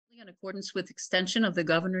In accordance with extension of the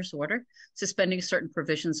governor's order, suspending certain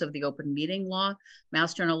provisions of the open meeting law,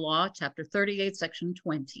 Mass General Law, Chapter 38, Section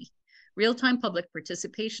 20. Real-time public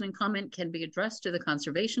participation and comment can be addressed to the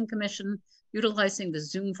Conservation Commission utilizing the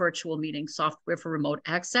Zoom virtual meeting software for remote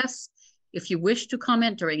access. If you wish to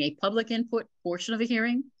comment during a public input portion of a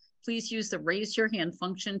hearing, please use the raise your hand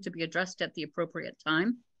function to be addressed at the appropriate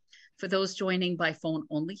time. For those joining by phone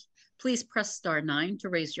only, please press *9 to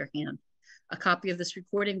raise your hand. A copy of this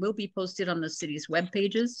recording will be posted on the city's web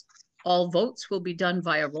pages. All votes will be done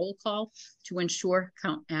via roll call to ensure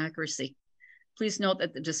count accuracy. Please note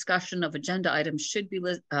that the discussion of agenda items should be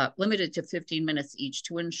limited to 15 minutes each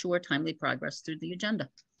to ensure timely progress through the agenda.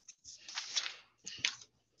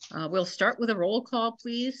 We'll start with a roll call,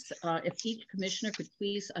 please. If each commissioner could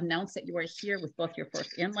please announce that you are here with both your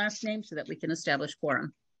first and last name so that we can establish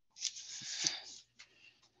quorum.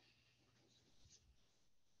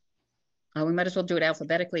 We might as well do it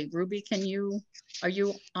alphabetically. Ruby, are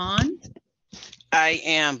you on? I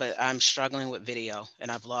am, but I'm struggling with video and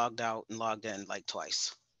I've logged out and logged in like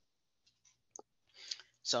twice.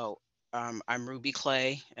 So I'm Ruby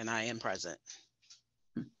Clay and I am present.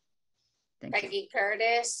 Peggy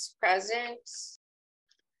Curtis, present.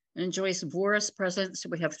 And Joyce Boris, present. So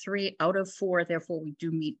we have 3 out of 4, therefore we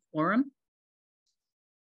do meet quorum.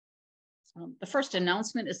 The first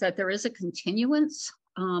announcement is that there is a continuance.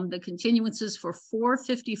 The continuance is for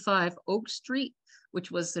 455 Oak Street,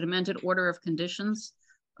 which was an amended order of conditions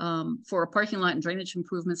for a parking lot and drainage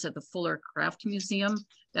improvements at the Fuller Craft Museum.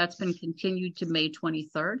 That's been continued to May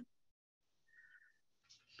 23rd.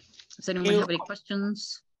 Does anyone have any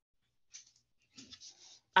questions?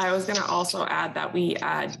 I was going to also add that we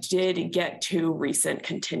did get 2 recent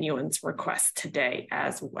continuance requests today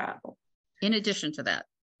as well. In addition to that?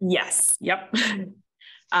 Yes. Yep.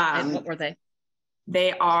 And what were they?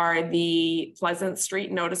 They are the Pleasant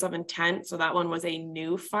Street Notice of Intent. So that one was a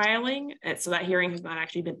new filing. So that hearing has not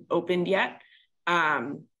actually been opened yet,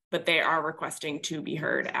 but they are requesting to be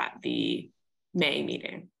heard at the May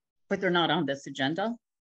meeting. But they're not on this agenda?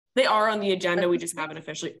 They are on the agenda. We just haven't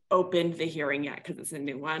officially opened the hearing yet because it's a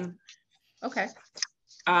new one. Okay.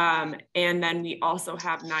 And then we also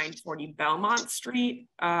have 940 Belmont Street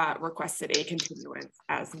requested a continuance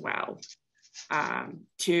as well.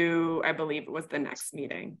 To, I believe it was the next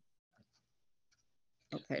meeting.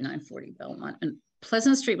 Okay, 940 Belmont. And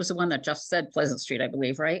Pleasant Street was the one that just said Pleasant Street, I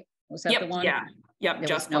believe, right? Was that the one? Yeah, yep. There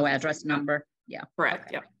just was no address number. Yeah. Correct,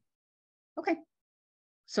 okay. yep. Okay.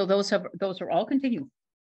 So those are all continued?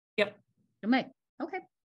 Yep. To May. Okay.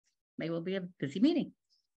 May will be a busy meeting.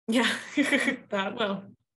 Yeah, that will.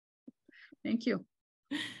 Thank you.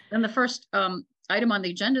 Then the first item on the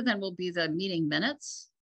agenda then will be the meeting minutes.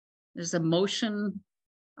 There's a motion.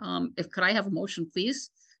 Could I have a motion, please,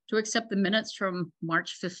 to accept the minutes from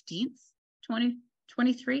March 15th,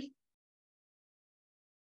 2023?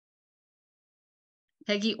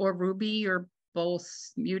 Peggy or Ruby, you're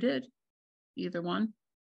both muted, either one.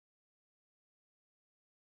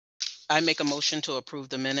 I make a motion to approve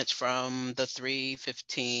the minutes from the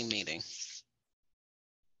 3/15 meeting.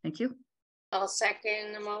 Thank you. I'll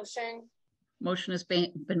second the motion. Motion has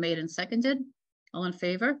been made and seconded. All in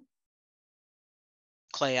favor?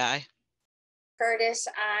 Clay, aye. Curtis,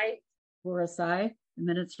 aye. Boris, aye. The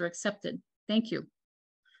minutes are accepted. Thank you.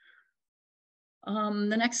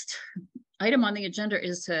 The next item on the agenda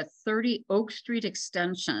is 30 Oak Street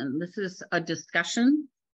Extension. This is a discussion.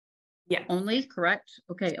 Yeah. Only, correct?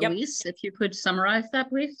 Okay, yep. Elise, if you could summarize that,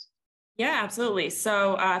 please. Yeah, absolutely.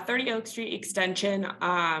 So 30 Oak Street Extension,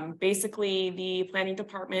 basically the planning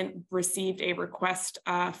department received a request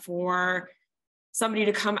for somebody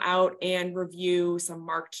to come out and review some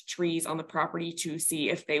marked trees on the property to see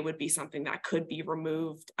if they would be something that could be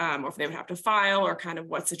removed or if they would have to file or kind of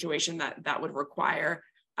what situation that would require.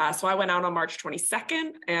 So I went out on March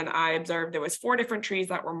 22nd and I observed there was 4 different trees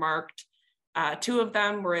that were marked. 2 of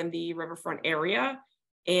them were in the riverfront area.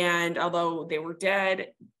 And although they were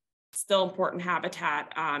dead, still important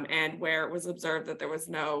habitat. And where it was observed that there was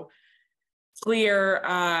no clear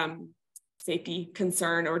safety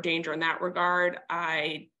concern or danger in that regard,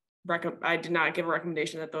 I did not give a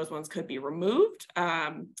recommendation that those ones could be removed.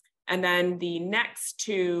 And then the next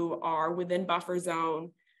 2 are within buffer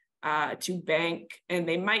zone to bank, and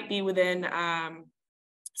they might be within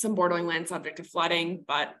some bordering land subject to flooding,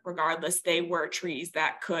 but regardless, they were trees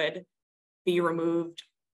that could be removed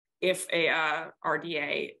if a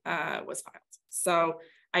RDA was filed. So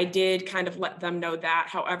I did kind of let them know that.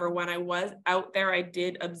 However, when I was out there, I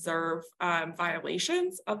did observe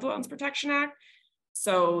violations of the Wetlands Protection Act.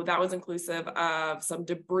 So that was inclusive of some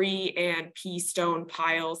debris and pea stone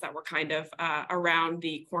piles that were kind of around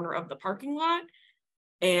the corner of the parking lot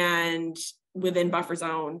and within buffer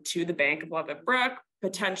zone to the bank of Levitt Brook,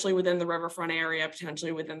 potentially within the riverfront area,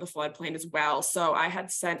 potentially within the floodplain as well. So I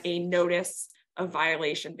had sent a notice of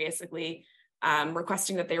violation, basically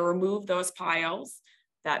requesting that they remove those piles,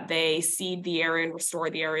 that they seed the area and restore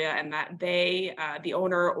the area, and that they, the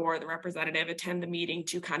owner or the representative, attend the meeting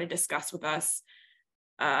to kind of discuss with us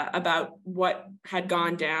about what had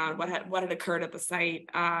gone down, what had occurred at the site.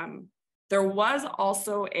 There was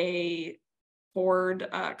also a poured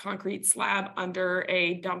concrete slab under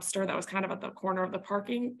a dumpster that was kind of at the corner of the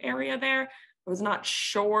parking area there. I was not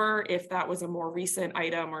sure if that was a more recent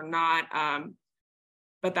item or not,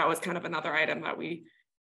 but that was kind of another item that we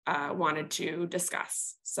wanted to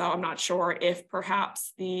discuss. So I'm not sure if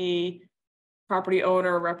perhaps the property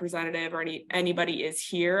owner, representative, or anybody is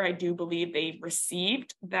here. I do believe they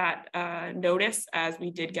received that notice, as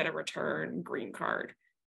we did get a return green card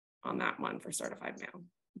on that one for certified mail.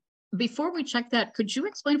 Before we check that, could you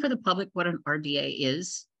explain for the public what an RDA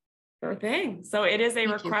is? Sure thing. So it is a Thank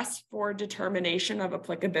you. request for determination of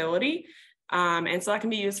applicability. And so that can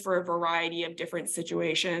be used for a variety of different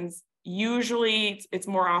situations. Usually it's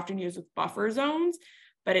more often used with buffer zones,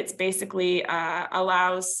 but it's basically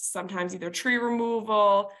allows sometimes either tree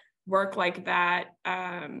removal, work like that,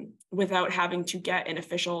 without having to get an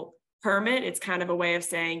official permit. It's kind of a way of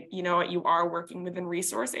saying, you know what, you are working within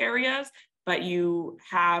resource areas, but you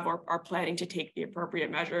have or are planning to take the appropriate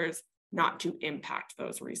measures not to impact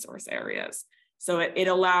those resource areas. So it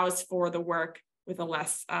allows for the work with a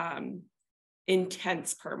less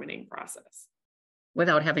intense permitting process.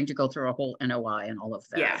 Without having to go through a whole NOI and all of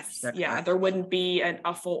that. Yes, yeah, there wouldn't be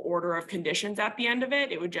a full order of conditions at the end of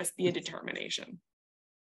it. It would just be a determination.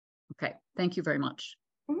 Okay, thank you very much.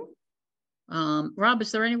 Mm-hmm. Rob,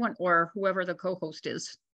 is there anyone, or whoever the co-host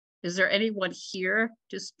is there anyone here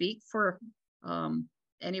to speak for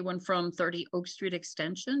anyone from 30 Oak Street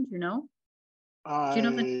Extension? Do you know? I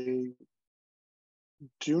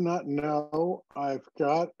do not know. I've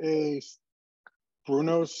got a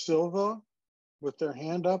Bruno Silva with their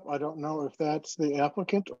hand up. I don't know if that's the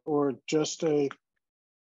applicant or just a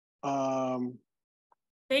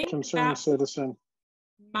concerned citizen.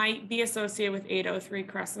 Might be associated with 803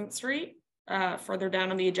 Crescent Street. Further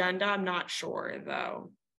down on the agenda, I'm not sure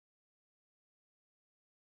though.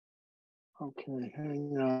 Okay,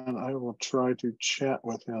 hang on. I will try to chat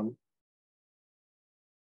with him.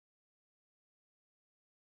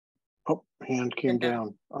 Oh, hand came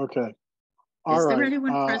down. Okay. All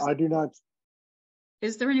right. I do not.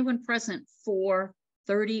 Is there anyone present for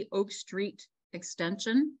 30 Oak Street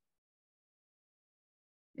Extension?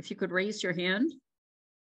 If you could raise your hand.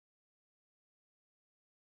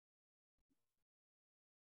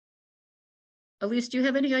 Elise, do you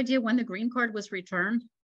have any idea when the green card was returned?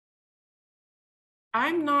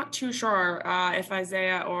 I'm not too sure if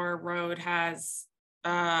Isaiah or Rode has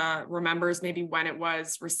remembers maybe when it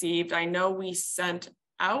was received. I know we sent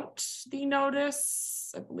out the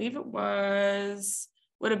notice. I believe it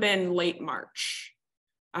would have been late March.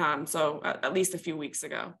 So at least a few weeks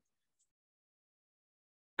ago.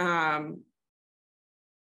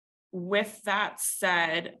 With that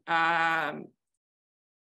said,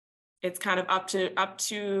 it's kind of up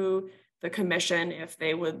to the commission if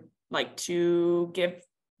they would like to give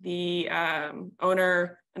the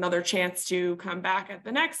owner another chance to come back at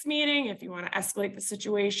the next meeting, if you want to escalate the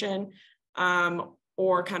situation,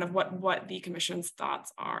 or kind of what the commission's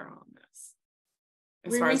thoughts are on this.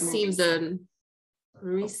 We receive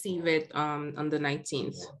it on the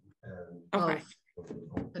 19th. Okay.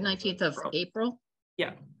 The 19th of April?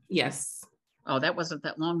 Yeah. Yes. Oh, that wasn't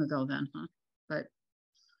that long ago then, huh? But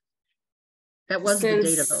that was the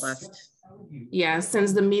date of the last. Yeah,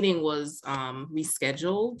 since the meeting was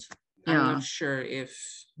rescheduled, yeah. I'm not sure if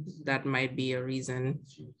that might be a reason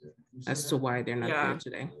as to why they're not here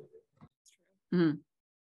today. Mm-hmm.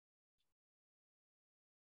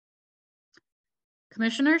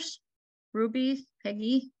 Commissioners, Ruby,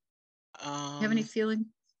 Peggy, have any feeling?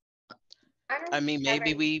 I mean,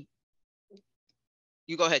 maybe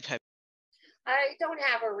you go ahead, Type. I don't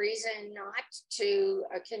have a reason not to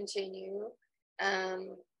continue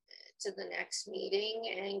to the next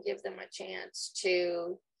meeting and give them a chance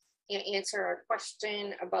to answer our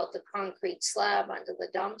question about the concrete slab under the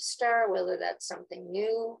dumpster, whether that's something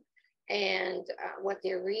new, and what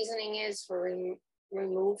their reasoning is for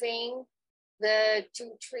removing the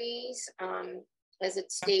 2 trees. As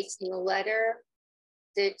it states in the letter,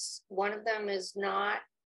 that one of them is not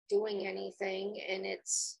doing anything, and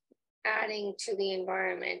it's adding to the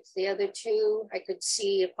environment. The other two, I could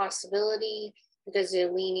see a possibility because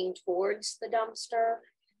they're leaning towards the dumpster.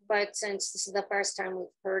 But since this is the first time we've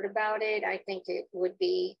heard about it, I think it would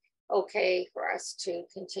be okay for us to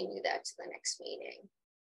continue that to the next meeting.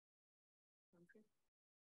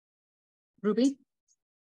 Ruby?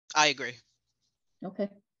 I agree. Okay,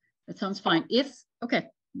 that sounds fine. Okay,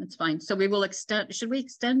 that's fine. So we will extend, should we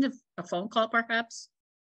extend a phone call perhaps?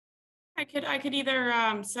 I could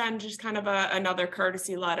either send just kind of another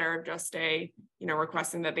courtesy letter, just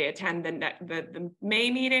requesting that they attend the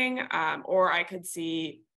May meeting, or I could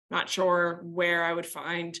see, not sure where I would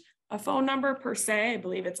find a phone number per se. I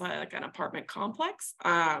believe it's like an apartment complex.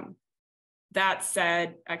 That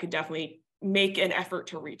said, I could definitely make an effort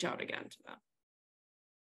to reach out again to them.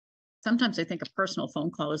 Sometimes I think a personal phone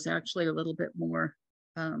call is actually a little bit more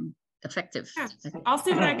effective. Yeah, I'll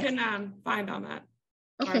see what I can find on that.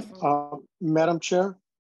 Okay. Madam Chair?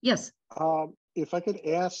 Yes. If I could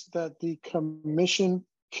ask that the commission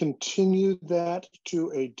continue that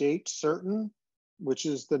to a date certain, which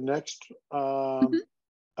is the next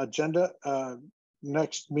agenda,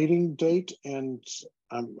 next meeting date, and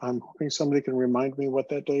I'm hoping somebody can remind me what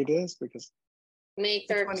that date is, because May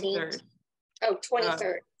 13th. Oh,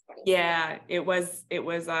 23rd. Yeah, it was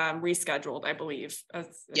rescheduled, I believe.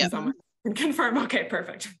 Yeah. Someone can confirm. Okay,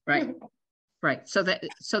 perfect. Right. Right. So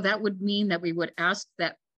that would mean that we would ask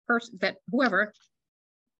that person, that whoever,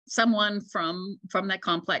 someone from that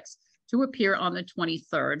complex to appear on the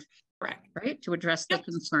 23rd. Correct. Right. To address the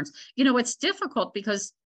concerns. You know, it's difficult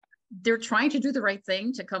because they're trying to do the right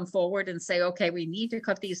thing to come forward and say, okay, we need to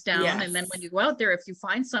cut these down. Yes. And then when you go out there, if you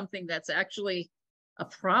find something that's actually a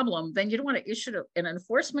problem, then you don't want to issue an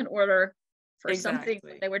enforcement order for something.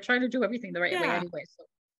 They were trying to do everything the right way anyway. So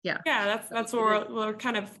yeah. Yeah, that's what we're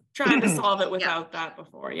kind of trying to solve it without that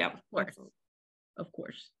before. Yep. Of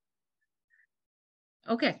course.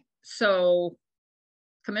 Okay, so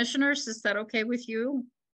commissioners, is that okay with you?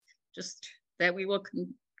 Just that we will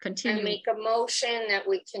continue. I make a motion that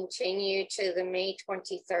we continue to the May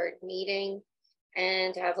 23rd meeting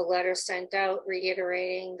and have a letter sent out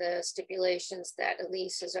reiterating the stipulations that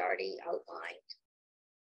Elise has already outlined.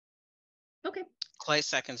 Okay. Clay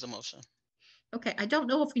seconds the motion. Okay, I don't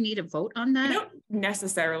know if we need a vote on that. I don't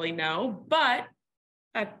necessarily know, but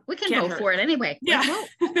we can vote for it anyway. Yeah.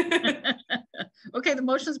 Okay, the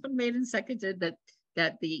motion's been made and seconded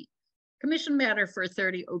that the commission matter for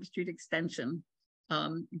 30 Oak Street extension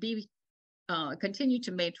be continued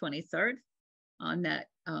to May 23rd on that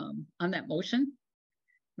motion.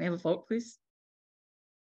 May I have a vote, please?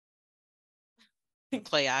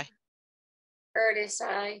 Clay, aye. Curtis,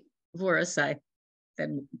 aye. Voris, aye.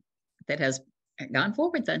 Then that has gone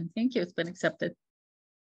forward then. Thank you. It's been accepted.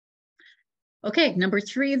 Okay, number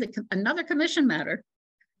 3, another commission matter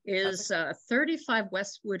is 35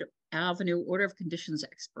 Westwood Avenue, order of conditions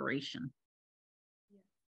expiration.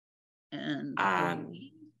 And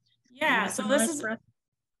yeah, so this is,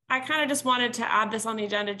 I kind of just wanted to add this on the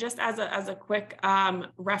agenda just as a quick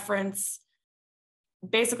reference.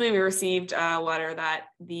 Basically, we received a letter that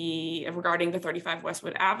regarding the 35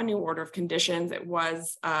 Westwood Avenue order of conditions. It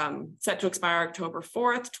was set to expire October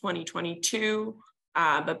 4th, 2022,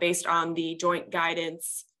 but based on the joint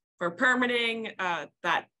guidance for permitting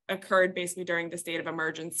that occurred basically during the state of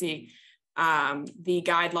emergency, the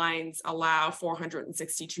guidelines allow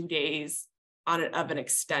 462 days of an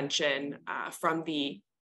extension from the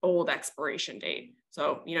old expiration date.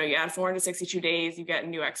 So, you add 462 days, you get a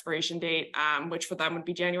new expiration date, which for them would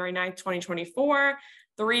be January 9th, 2024.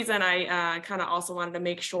 The reason I kind of also wanted to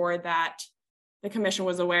make sure that the commission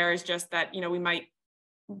was aware is just that, we might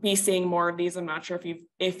be seeing more of these. I'm not sure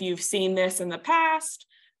if you've seen this in the past,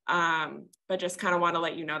 but just kind of want to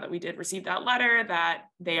let you know that we did receive that letter, that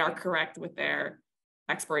they are correct with their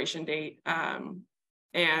expiration date. And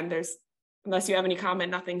there's, unless you have any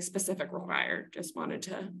comment, nothing specific required. Just wanted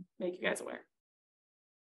to make you guys aware.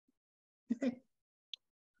 Okay.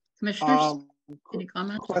 Commissioners, any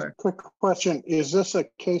comments? Quick question. Is this a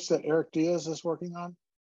case that Eric Diaz is working on?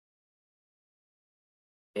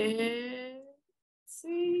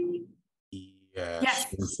 See.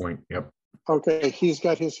 Yes. Point. Yep. Okay, he's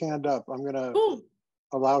got his hand up. I'm going to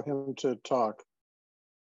allow him to talk.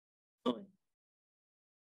 Good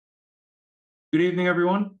evening,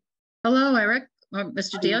 everyone. Hello, Eric.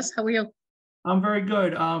 Mr. Diaz, how are you? I'm very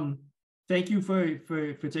good. Thank you for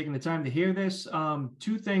taking the time to hear this.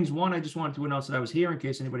 2 things. One, I just wanted to announce that I was here in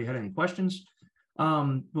case anybody had any questions.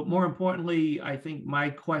 But more importantly, I think my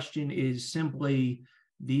question is simply,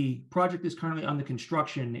 the project is currently under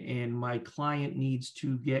construction and my client needs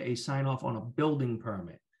to get a sign off on a building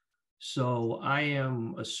permit. So I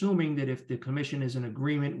am assuming that if the commission is in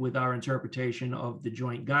agreement with our interpretation of the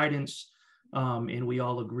joint guidance, and we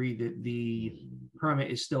all agree that the permit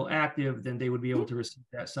is still active, then they would be able to receive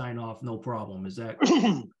that sign off, no problem. Is that?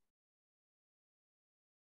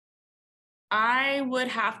 I would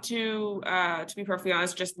have to be perfectly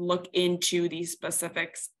honest, just look into the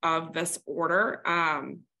specifics of this order.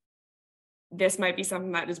 This might be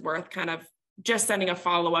something that is worth kind of just sending a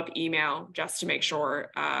follow-up email just to make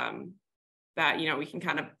sure that, you know, we can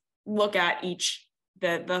kind of look at each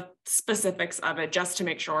the specifics of it just to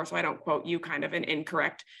make sure, so I don't quote you kind of an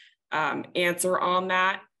incorrect answer on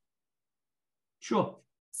that. Sure.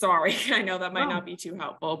 Sorry, I know that might not be too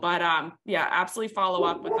helpful, but yeah, absolutely follow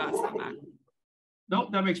up with us on that.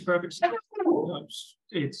 Nope, that makes perfect sense.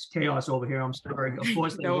 It's chaos over here. I'm sorry. Of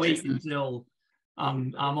course, they wait until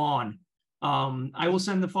I'm on. I will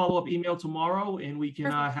send the follow-up email tomorrow, and we can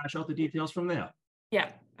hash out the details from there. Yeah,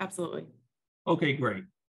 absolutely. Okay, great.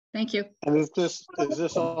 Thank you. And is this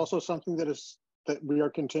also something that we are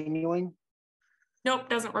continuing? Nope,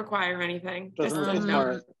 doesn't require anything. Doesn't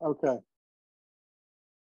require. Okay.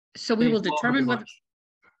 So we will Thank you all determine very what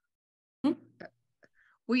much.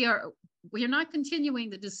 we are not continuing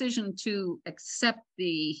the decision to accept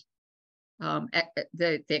the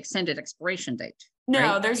extended expiration date.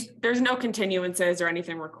 No, right? there's no continuances or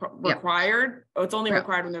anything required. Oh, it's only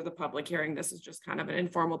required when there's a public hearing. This is just kind of an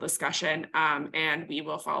informal discussion. And we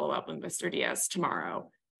will follow up with Mr. Diaz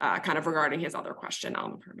tomorrow, kind of regarding his other question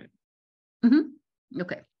on the permit. Mm-hmm.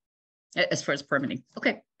 Okay. As far as permitting.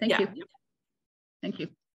 Okay, thank you. Thank you.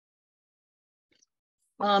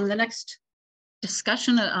 The next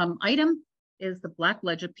discussion item is the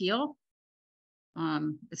Blackledge appeal.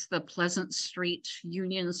 It's the Pleasant Street,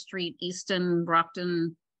 Union Street, Easton,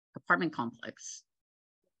 Brockton apartment complex.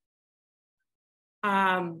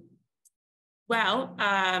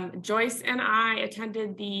 Joyce and I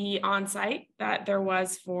attended the on-site that there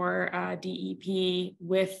was for DEP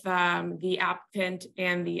with the applicant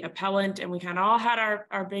and the appellant, and we kind of all had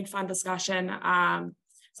our big fun discussion.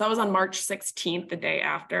 So that was on March 16th, the day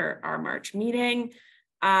after our March meeting.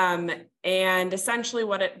 And essentially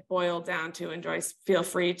what it boiled down to, and Joyce, feel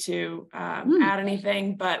free to add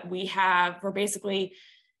anything, but we're basically,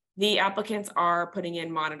 the applicants are putting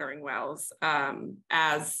in monitoring wells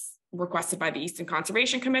as requested by the Easton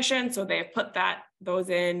Conservation Commission. So they have put those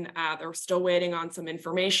in. They're still waiting on some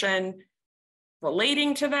information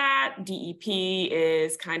relating to that. DEP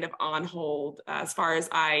is kind of on hold, as far as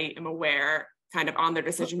I am aware, kind of on their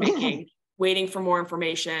decision-making, waiting for more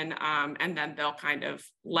information, and then they'll kind of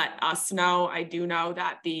let us know. I do know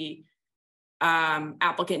that the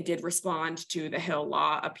applicant did respond to the Hill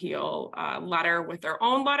Law appeal letter with their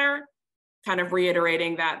own letter, kind of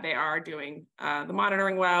reiterating that they are doing the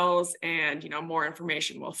monitoring wells, and more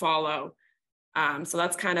information will follow. So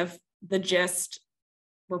that's kind of the gist.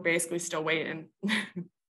 We're basically still waiting.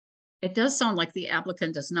 It does sound like the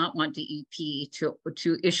applicant does not want DEP to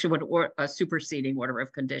issue a superseding order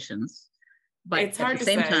of conditions. But it's hard at the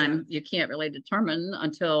same to say. time, you can't really determine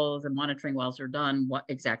until the monitoring wells are done what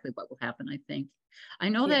will happen, I think. I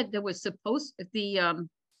know that there was the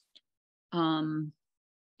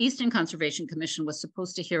Eastern Conservation Commission was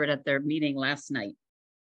supposed to hear it at their meeting last night.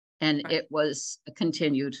 And it was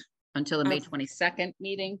continued until the May 22nd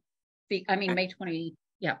meeting. May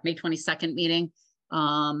 22nd meeting,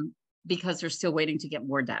 because they're still waiting to get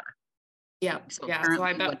more data. So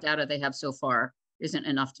apparently what data they have so far isn't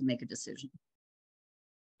enough to make a decision.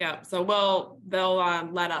 So they'll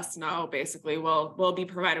let us know. Basically, we'll be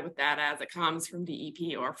provided with data as it comes from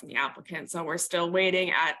DEP or from the applicant. So we're still waiting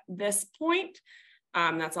at this point.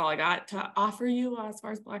 That's all I got to offer you as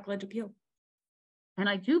far as Blackledge appeal. And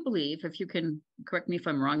I do believe, if you can correct me if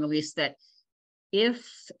I'm wrong, Elise, that if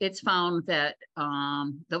it's found that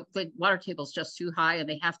the water table is just too high and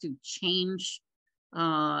they have to change,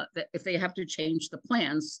 if they have to change the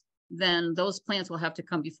plans, then those plans will have to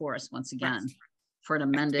come before us once again for an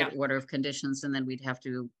amended order of conditions, and then we'd have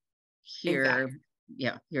to hear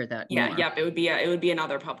that. It would be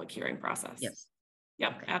another public hearing process. Yes.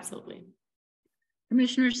 Absolutely.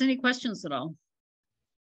 Commissioners, any questions at all?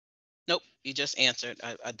 Nope, you just answered.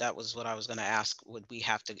 That was what I was going to ask. Would we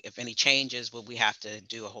have to, if any changes, would we have to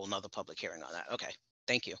do a whole nother public hearing on that? Okay,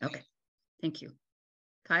 thank you. Okay, thank you.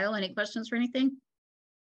 Kyle, any questions or anything?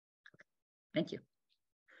 Thank you.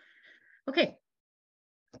 Okay,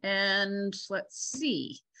 and let's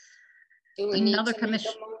see. Do we need to make a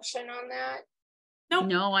motion on that? Nope.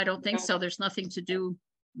 No, I don't think so. There's nothing to do.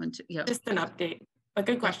 Just an update. A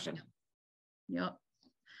good question. Yep.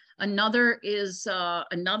 Another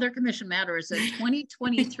commission matter is a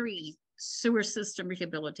 2023 sewer system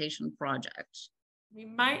rehabilitation project. We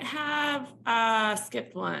might have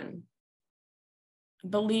skipped one. I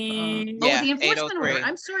believe. Oh, Yeah, the enforcement order. 803.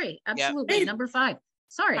 I'm sorry. Yep. Absolutely. Number 5.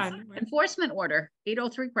 Sorry. No worries. Enforcement order,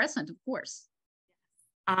 803 Crescent, of course.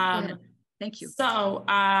 Go ahead. Thank you. So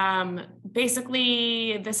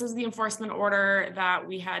basically, this is the enforcement order that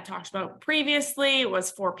we had talked about previously. It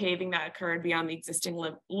was for paving that occurred beyond the existing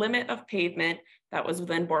limit of pavement that was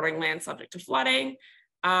within bordering land subject to flooding,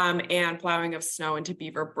 and plowing of snow into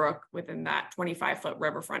Beaver Brook within that 25-foot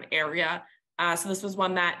riverfront area. So this was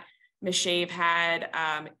one that Ms. Shave had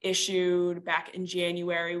issued back in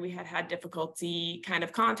January. We had difficulty kind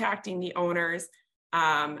of contacting the owners.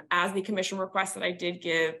 As the commission requested, I did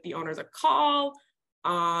give the owners a call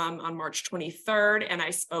on March 23rd, and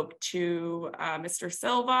I spoke to Mr.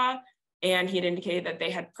 Silva, and he had indicated that they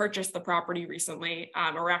had purchased the property recently,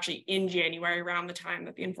 or actually in January, around the time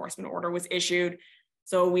that the enforcement order was issued.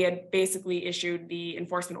 So we had basically issued the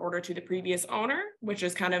enforcement order to the previous owner, which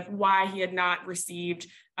is kind of why he had not received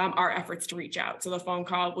our efforts to reach out. So the phone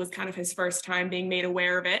call was kind of his first time being made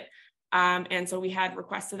aware of it. And so we had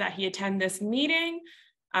requested that he attend this meeting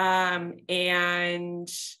and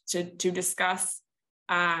to discuss.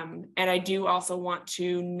 And I do also want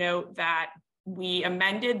to note that we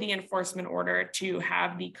amended the enforcement order to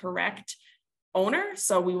have the correct owner.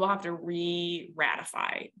 So we will have to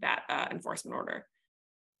re-ratify that enforcement order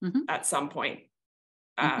at some point.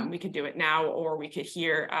 We could do it now, or we could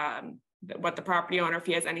hear what the property owner, if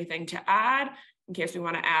he has anything to add, in case we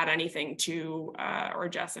want to add anything to or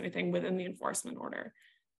adjust anything within the enforcement order.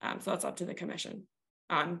 So that's up to the commission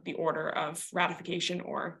on the order of ratification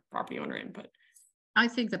or property owner input. I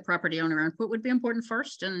think the property owner input would be important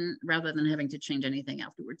first, and rather than having to change anything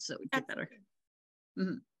afterwards, so it would get better.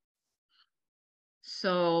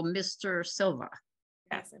 So, Mr. Silva.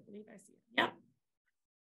 Yes, I believe I see it. Yeah.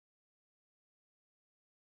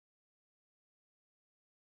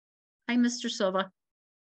 Hi, Mr. Silva.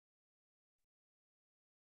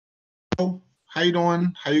 How you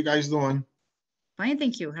doing? How you guys doing? Fine,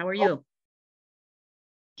 thank you. How are you?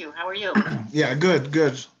 How are you? Yeah, good.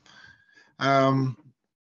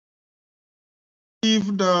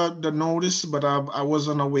 Received the notice, but I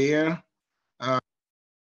wasn't aware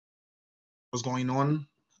what's going on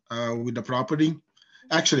with the property.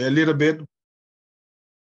 Actually, a little bit.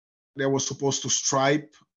 They were supposed to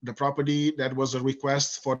stripe the property. That was a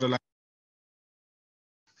request for the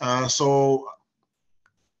so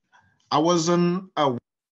I wasn't aware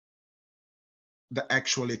the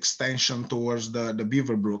actual extension towards the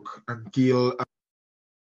Beaver Brook until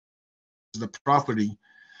the property.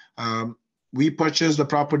 We purchased the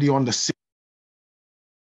property on the 6th.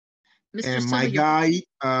 Mr. And Silva, my guy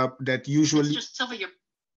that usually... Mr. Silva, you're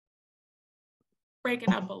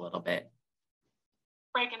breaking up a little bit.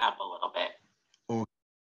 Okay.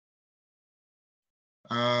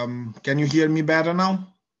 Can you hear me better now?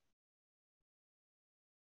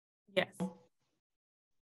 Yes.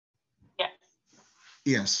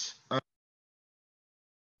 Yes.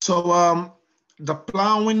 So the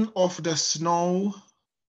plowing of the snow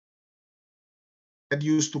that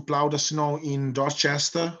used to plow the snow in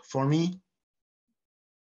Dorchester for me,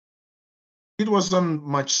 it wasn't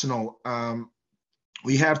much snow.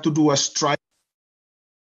 We had to do a strike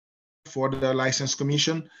for the license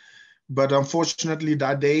commission, but unfortunately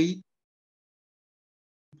that day,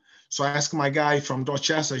 so I asked my guy from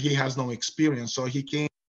Dorchester, he has no experience, so he came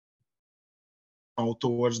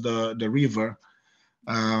towards the river.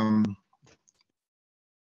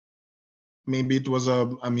 Maybe it was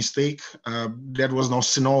a mistake. There was no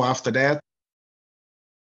snow after that.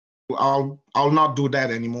 I'll not do that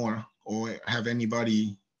anymore, or have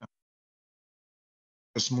anybody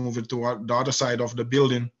just move it to the other side of the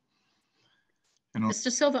building. You know.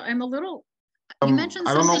 Mr. Silva, I'm a little. You mentioned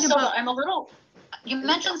something about. You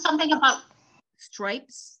mentioned something about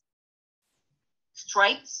stripes.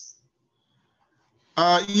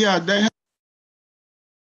 Yeah, they have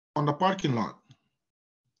on the parking lot.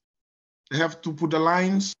 They have to put the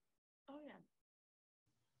lines. Oh yeah.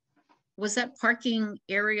 Was that parking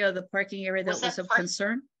area the parking area that was of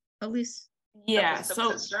concern, Elise? Yeah.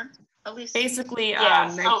 So basically,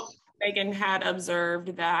 Megan had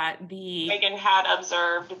observed that the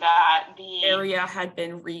area had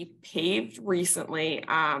been repaved recently.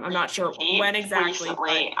 I'm not sure when exactly.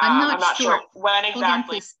 I'm not sure when exactly. Hold on,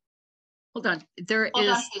 please. Hold on. There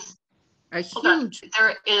is a huge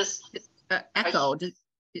echo.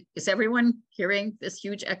 Is everyone hearing this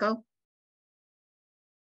huge echo?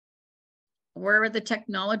 Where are the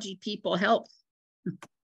technology people? Help.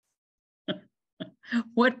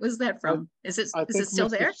 What was that from? Is it still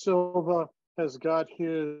there? Silva has got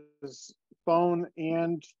his phone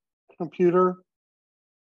and computer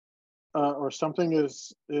or something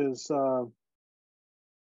is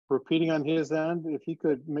repeating on his end. If he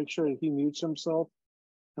could make sure that he mutes himself,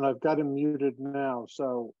 and I've got him muted now.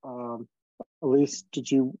 So Elise,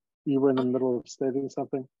 you were in the middle of stating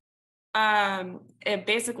something?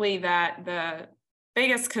 Basically that the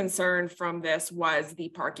biggest concern from this was the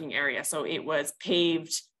parking area. So it was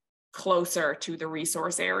paved closer to the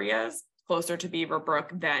resource areas, closer to Beaver Brook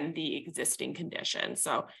than the existing condition.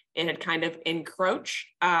 So it had kind of encroached.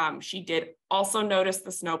 She did also notice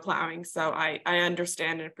the snow plowing. So I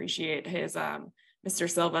understand and appreciate his Mr.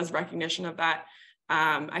 Silva's recognition of that.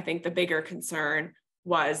 I think the bigger concern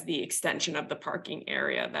was the extension of the parking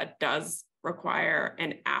area that does require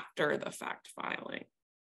an after the fact filing.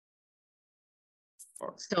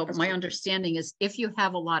 So my understanding is if you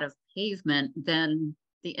have a lot of pavement, then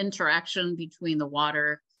the interaction between the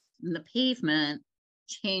water and the pavement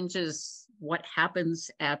changes what happens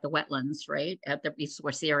at the wetlands, right? At the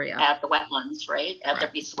resource area. At the wetlands, right? At the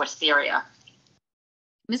resource area.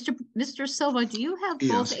 Mr. Silva, do you have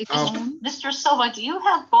both a phone? Mr. Silva, do you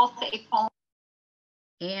have both a phone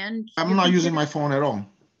and I'm not using my phone at all.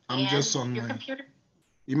 I'm just on your computer?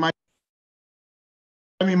 You might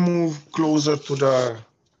let me move closer to the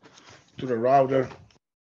router.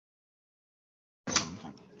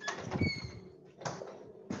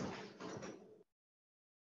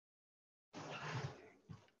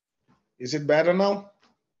 Is it better now?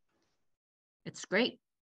 It's great.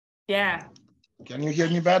 Yeah. Can you hear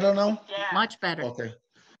me better now? Yeah. Much better. Okay.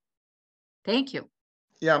 Thank you.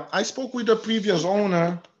 Yeah, I spoke with the previous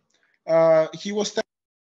owner. He was telling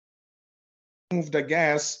me to move the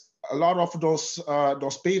gas. A lot of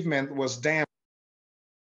those pavement was damp.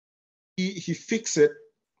 He fixed it.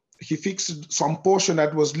 He fixed some portion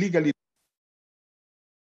that was legally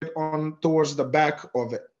on towards the back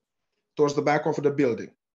of it, towards the back of the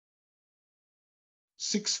building.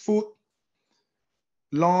 6 foot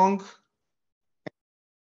long,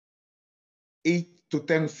 8 to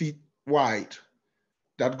 10 feet wide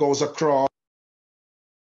that goes across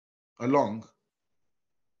along.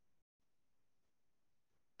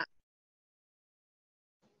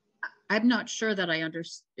 I'm not sure that I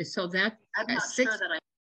understand. So that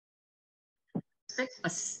a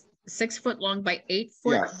 6 foot long by 8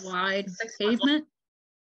 foot wide pavement?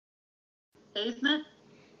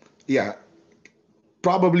 Yeah,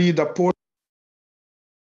 probably the portion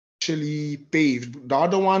actually paved. The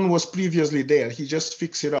other one was previously there. He just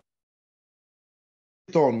fixed it up.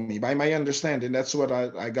 He told me, by my understanding, that's what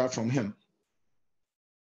I got from him.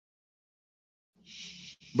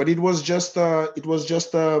 But it was just a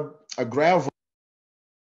gravel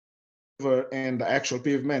and the actual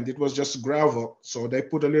pavement. It was just gravel, so they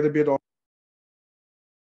put a little bit of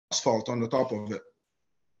asphalt on the top of it,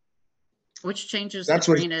 which changes the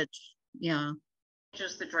drainage. Yeah,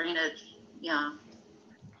 changes the drainage. Yeah.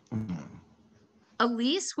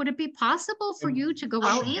 Elise, would it be possible for you to go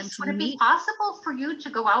out and to meet? Possible for you to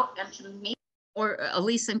go out and to meet, or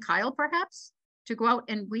Elise and Kyle, perhaps, to go out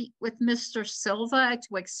and meet with Mr. Silva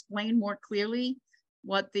to explain more clearly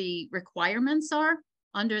what the requirements are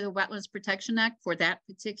under the Wetlands Protection Act for that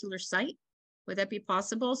particular site? Would that be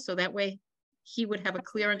possible? So that way he would have a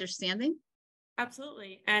clear understanding?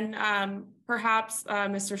 Absolutely. And perhaps,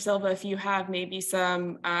 Mr. Silva, if you have maybe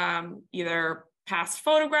some either past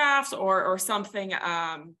photographs or something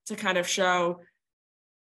to kind of show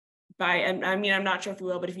and I mean, I'm not sure if you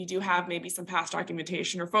will, but if you do have maybe some past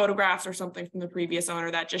documentation or photographs or something from the previous owner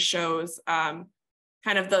that just shows kind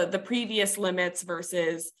of the previous limits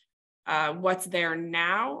versus what's there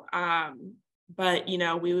now. But, you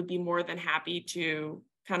know, we would be more than happy to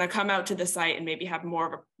kind of come out to the site and maybe have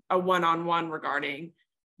more of a one-on-one regarding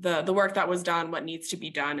the work that was done, what needs to be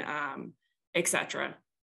done, etc.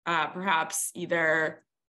 Perhaps either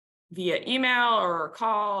via email or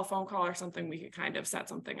a phone call or something, we could kind of set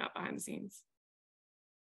something up behind the scenes.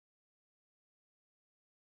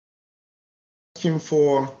 Asking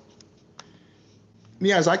for,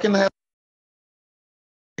 yes, I can have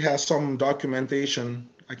some documentation.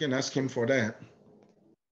 I can ask him for that.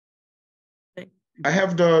 I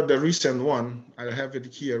have the recent one. I have it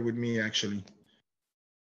here with me actually.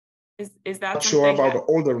 Is that not sure about the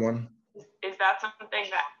older one? Is that something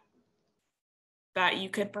that you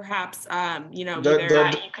could perhaps you know,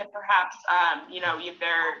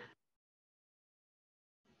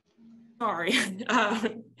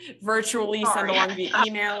 virtually send along via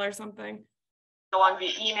email or something?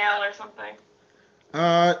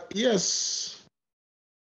 Yes.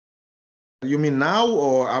 You mean now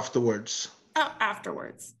or afterwards? Oh,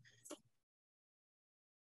 afterwards.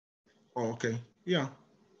 Oh, okay. Yeah.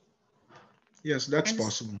 Yes, that's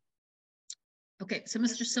possible. Okay, so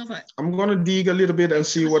Mr. Silva. I'm gonna dig a little bit and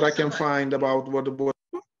see what I can find about what the board.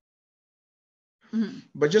 Mm-hmm.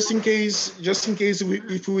 But just in case,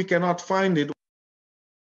 if we cannot find it,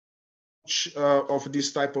 of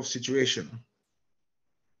this type of situation.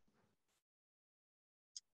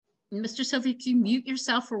 Mr. Silva, can you mute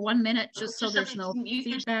yourself for 1 minute just so there's no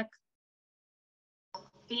feedback?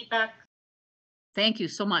 Thank you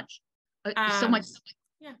so much.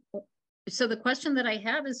 Yeah. So the question that I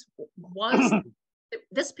have is, was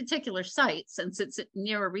this particular site, since it's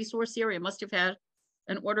near a resource area, must have had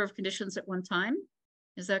an order of conditions at one time?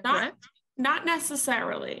 Is that correct? Not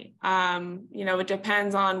necessarily. You know, it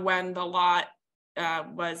depends on when the lot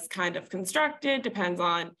was kind of constructed, depends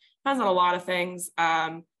on a lot of things.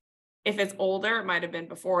 If it's older, it might have been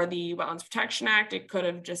before the Wetlands Protection Act. It could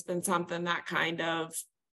have just been something that kind of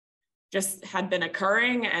just had been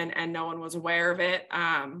occurring and no one was aware of it.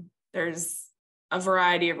 There's a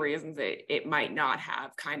variety of reasons it might not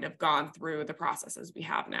have kind of gone through the processes we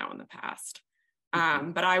have now in the past.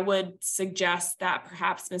 But I would suggest that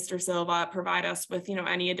perhaps Mr. Silva provide us with, you know,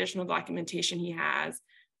 any additional documentation he has.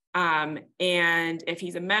 And if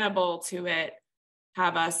he's amenable to it,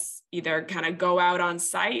 have us either kind of go out on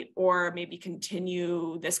site or maybe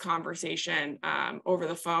continue this conversation over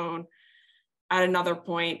the phone at another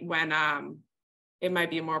point when it might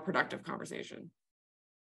be a more productive conversation.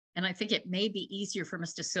 And I think it may be easier for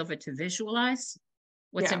Mr. Silva to visualize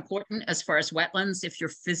what's important as far as wetlands if you're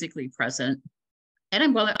physically present. And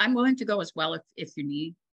I'm willing to go as well if you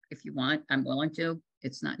need, if you want, I'm willing to.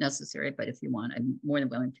 It's not necessary, but if you want, I'm more than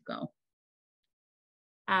willing to go.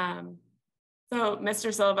 So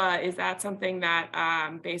Mr. Silva, is that something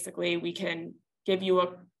that basically we can give you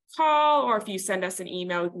a call, or if you send us an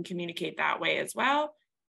email, we can communicate that way as well?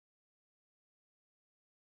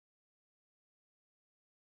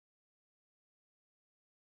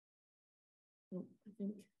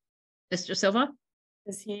 Mr. Silva?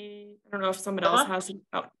 Is he, I don't know if somebody else has,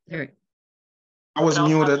 oh, there. I was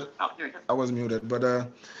muted. I was muted,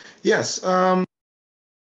 but yes.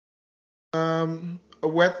 A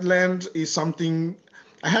wetland is something,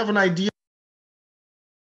 I have an idea,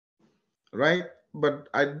 right? But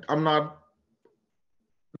I'm not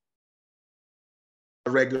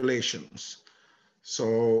regulations.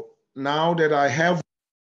 So now that I have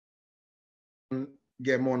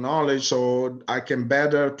get more knowledge so I can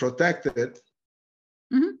better protect it.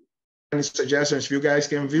 Mm-hmm. Any suggestions if you guys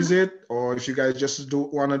can visit, or if you guys just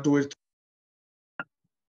want to do it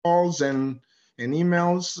calls and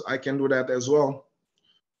emails, I can do that as well.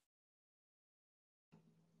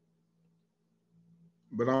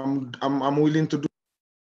 But I'm willing to do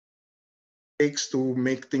takes to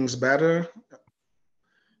make things better,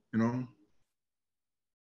 you know.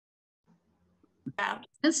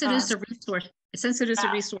 Since it is a resource,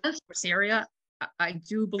 area, I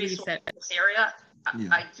do believe that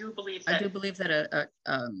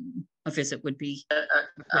a visit would be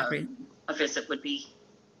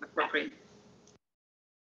appropriate.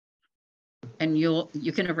 And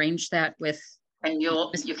you can arrange that with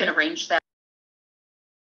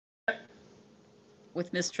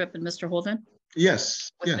with Ms. Tripp and Mr. Holden?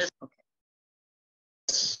 Yes. Yes. Okay.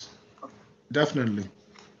 Yes. Definitely.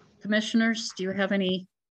 Commissioners, do you have any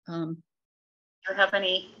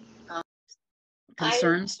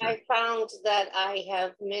concerns? I found that I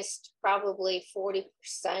have missed probably 40%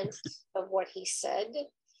 of what he said.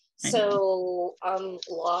 So I'm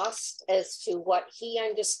lost as to what he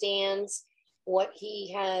understands, what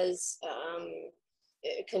he has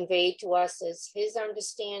conveyed to us as his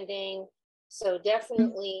understanding. So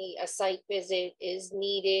definitely a site visit is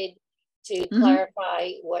needed to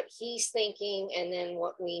clarify what he's thinking and then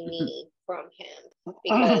what we need from him,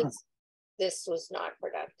 because this was not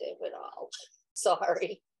productive at all.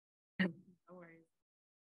 Sorry.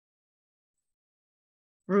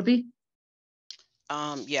 Ruby?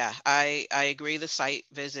 Yeah, I agree the site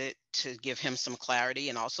visit to give him some clarity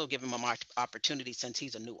and also give him an opportunity, since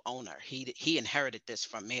he's a new owner. He inherited this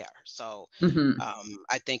from Mayor. So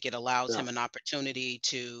I think it allows him an opportunity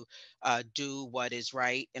to do what is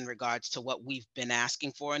right in regards to what we've been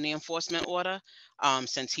asking for in the enforcement order,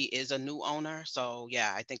 since he is a new owner. So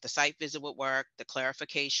yeah, I think the site visit would work, the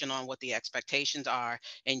clarification on what the expectations are,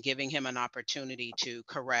 and giving him an opportunity to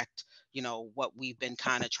correct, you know, what we've been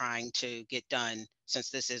kind of trying to get done, since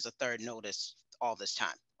this is a third notice all this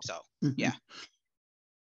time. So yeah.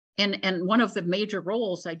 And one of the major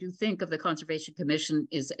roles, I do think, of the Conservation Commission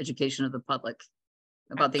is education of the public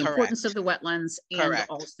about the importance of the wetlands, and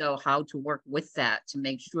also how to work with that to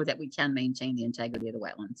make sure that we can maintain the integrity of the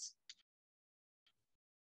wetlands.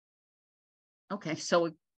 Okay, so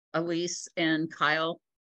Elise and Kyle,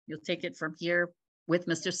 you'll take it from here with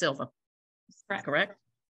Mr. Silva, correct?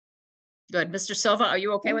 Good. Mr. Silva, are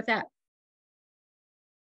you okay with that?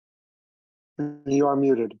 You are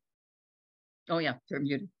muted. Oh yeah, you're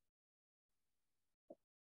muted.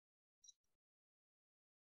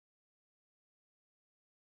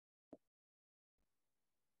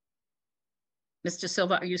 Mr.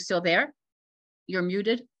 Silva, are you still there? You're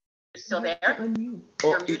muted. You're still there?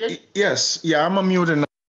 Oh, yes. Yeah, I'm unmuted now.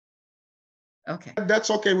 Okay. That's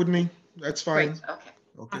okay with me. That's fine. Great. Okay.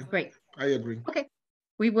 Okay. Great. I agree. Okay.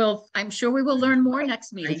 We will, I'm sure we will learn more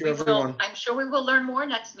next meeting. Thank you, everyone. I'm sure we will learn more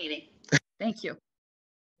next meeting. Thank you.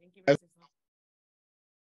 Thank you, Mr.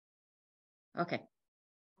 Silva. Okay.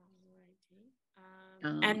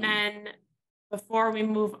 And then before we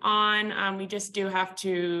move on, we just do have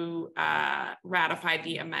to ratify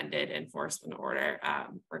the amended enforcement order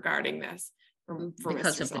regarding this for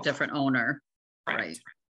because Mr. of Silva. the different owner. Right.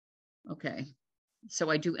 Okay. So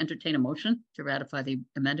I do entertain a motion to ratify the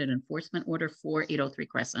amended enforcement order for 803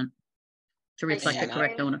 Crescent to reflect the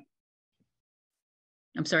correct owner.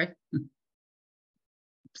 I'm sorry.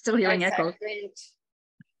 Still hearing echoes.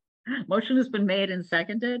 Motion has been made and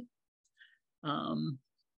seconded.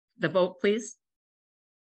 The vote, please.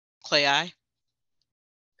 Clay, aye.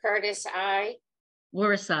 Curtis, aye.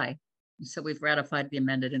 Loris, aye. So we've ratified the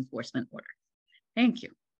amended enforcement order. Thank you.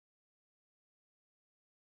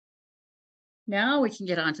 Now we can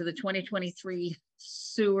get on to the 2023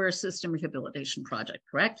 sewer system rehabilitation project,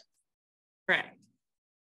 correct? Correct.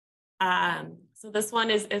 So this one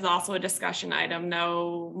is also a discussion item,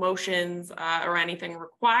 no motions or anything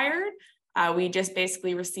required. We just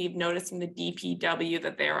basically received notice from the DPW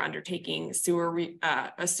that they are undertaking a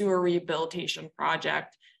sewer rehabilitation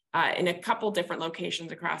project in a couple different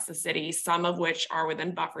locations across the city, some of which are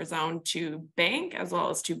within buffer zone to bank, as well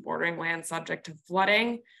as to bordering land subject to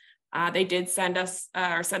flooding. They did send us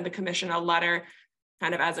or send the commission a letter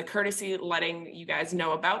kind of as a courtesy, letting you guys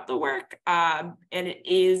know about the work. And it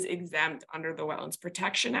is exempt under the Wetlands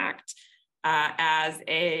Protection Act as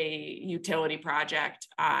a utility project.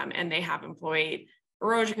 And they have employed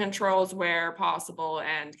erosion controls where possible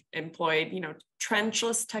and employed,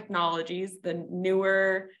 trenchless technologies, the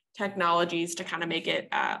newer technologies to kind of make it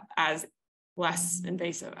as less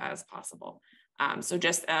invasive as possible. So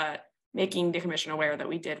just making the commission aware that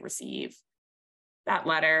we did receive that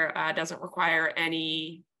letter. Doesn't require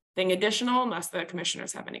anything additional unless the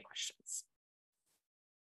commissioners have any questions.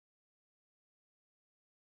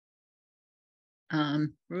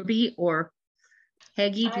 Ruby or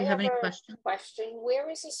Peggy, do you have any questions? Where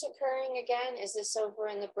is this occurring again? Is this over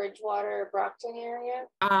in the Bridgewater, Brockton area?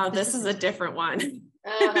 This is a different one.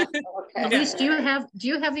 Okay. Elise, do you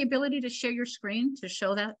have the ability to share your screen to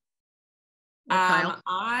show that?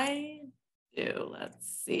 I do.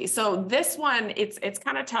 Let's see. So this one, it's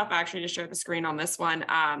kind of tough actually to share the screen on this one.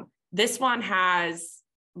 This one has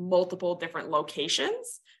multiple different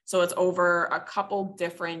locations, so it's over a couple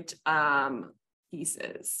different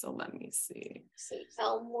pieces. So let me see.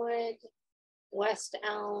 Elmwood, West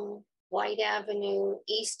Elm, White Avenue,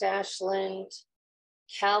 East Ashland,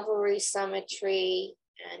 Calvary Cemetery,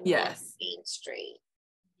 and yes, Main Street.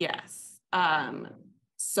 Yes.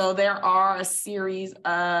 So there are a series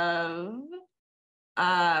of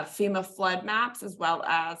FEMA flood maps as well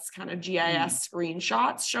as kind of GIS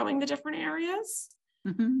screenshots showing the different areas.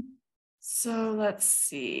 So let's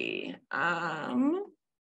see.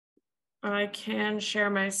 I can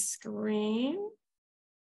share my screen.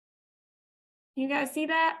 You guys see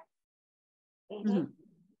that?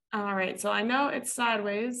 All right, so I know it's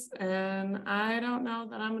sideways and I don't know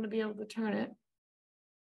that I'm going to be able to turn it.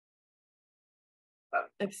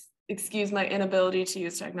 Excuse my inability to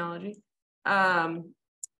use technology. But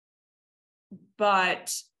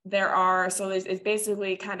there are, so it's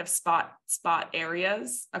basically kind of spot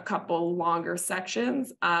areas, a couple longer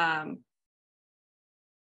sections.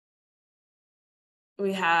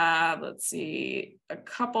 We have, let's see, a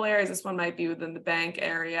couple areas. This one might be within the bank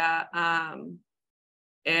area.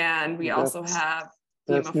 And we also have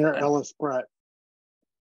that's near Ellis Brett.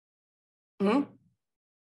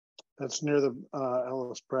 That's near the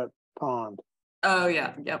Ellis Brett Pond. Oh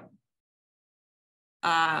yeah, yep.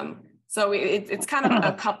 So it's kind of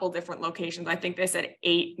a couple different locations. I think they said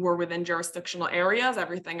 8 were within jurisdictional areas.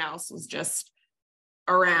 Everything else was just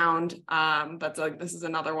around. But so this is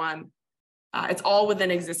another one. It's all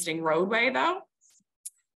within existing roadway though.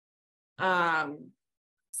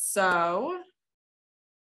 So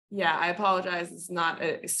yeah, I apologize. It's not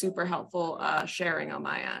a super helpful sharing on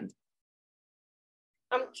my end.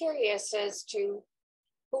 I'm curious as to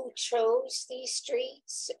who chose these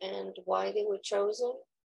streets and why they were chosen?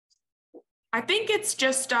 I think it's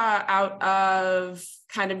just out of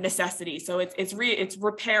kind of necessity. So it's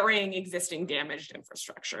repairing existing damaged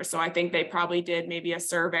infrastructure. So I think they probably did maybe a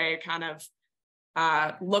survey, kind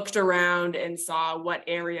of looked around and saw what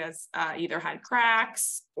areas either had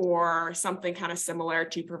cracks or something kind of similar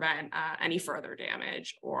to prevent any further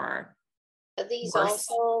damage. Or Are these worse.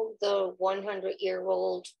 also the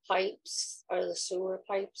 100-year-old pipes or the sewer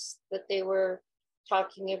pipes that they were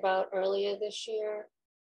talking about earlier this year?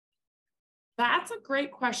 That's a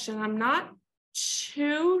great question. I'm not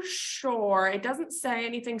too sure. It doesn't say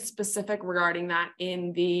anything specific regarding that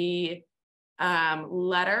in the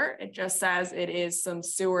letter. It just says it is some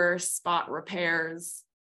sewer spot repairs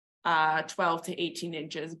 12 to 18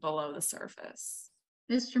 inches below the surface.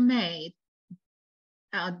 Mr. May,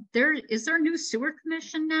 is there a new sewer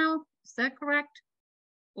commission now? Is that correct?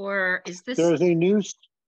 Or is this? There's a new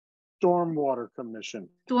stormwater commission.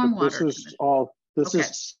 Stormwater This is all, this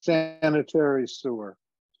is sanitary sewer.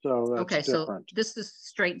 So that's different. So this is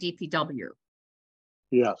straight DPW.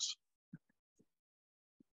 Yes.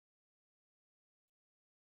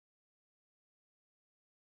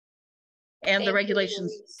 And the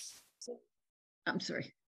regulations, I'm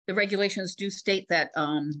sorry, the regulations do state that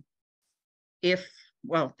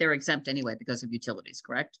well, they're exempt anyway because of utilities,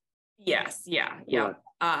 correct? Yes, yeah.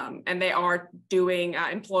 And they are doing,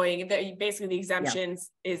 employing, basically the exemptions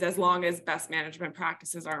is as long as best management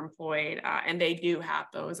practices are employed, and they do have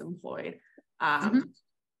those employed.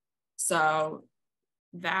 So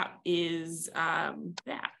that is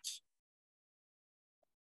that.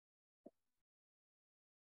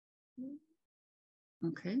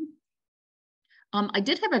 Okay. I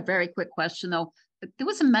did have a very quick question though. There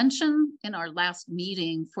was a mention in our last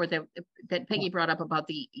meeting that Peggy brought up about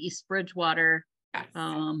the East Bridgewater,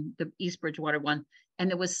 the East Bridgewater one. And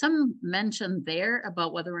there was some mention there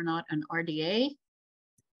about whether or not an RDA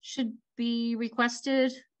should be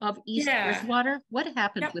requested of East Bridgewater. What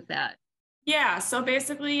happened with that? Yeah, so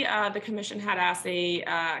basically the commission had asked a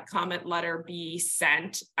comment letter be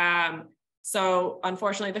sent. So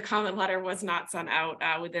unfortunately, the comment letter was not sent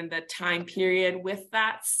out within the time period. With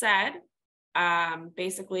that said,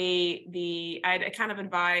 basically I kind of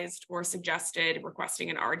advised or suggested requesting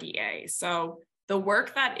an RDA. So the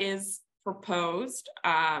work that is proposed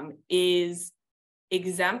is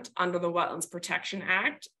exempt under the Wetlands Protection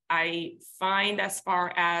Act. I find, as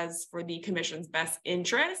far as for the commission's best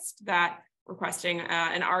interest, that requesting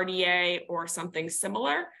an RDA or something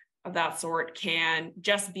similar of that sort can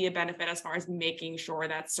just be a benefit as far as making sure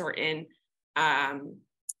that certain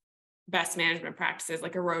best management practices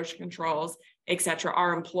like erosion controls, et cetera,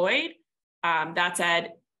 are employed. That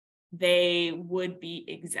said, they would be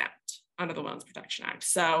exempt under the Wetlands Protection Act.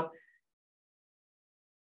 So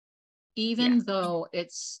even though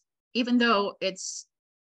it's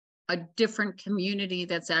a different community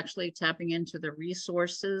that's actually tapping into the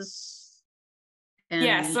resources.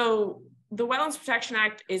 So the Wetlands Protection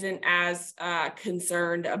Act isn't as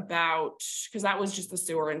concerned about, because that was just the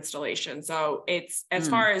sewer installation. So it's as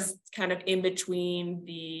far as kind of in between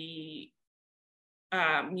the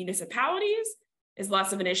municipalities is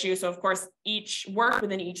less of an issue. So of course, each work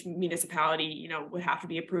within each municipality, would have to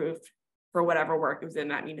be approved for whatever work is in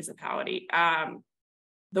that municipality.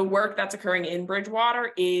 The work that's occurring in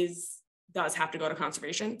Bridgewater does have to go to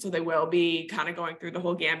conservation. So they will be kind of going through the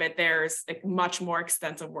whole gambit. There's like much more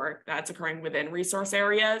extensive work that's occurring within resource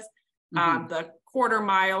areas. The quarter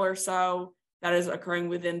mile or so that is occurring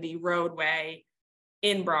within the roadway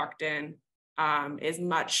in Brockton is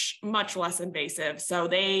much, much less invasive. So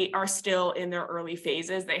they are still in their early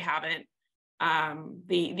phases. They haven't,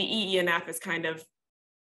 the EE&F is kind of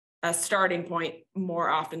a starting point more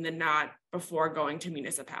often than not before going to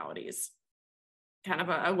municipalities. Kind of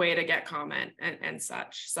a way to get comment and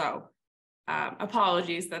such. So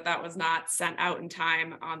apologies that was not sent out in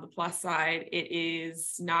time. On the plus side, it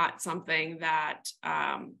is not something that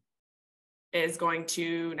is going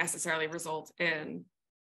to necessarily result in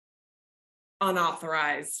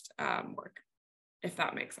unauthorized work, if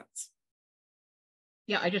that makes sense.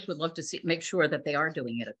 Yeah, I just would love to make sure that they are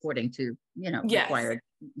doing it according to, required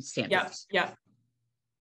standards. Yep.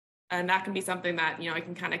 And that can be something that, I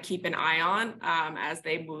can kind of keep an eye on as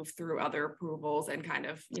they move through other approvals and kind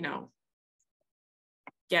of,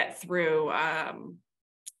 get through the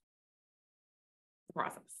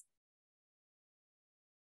process.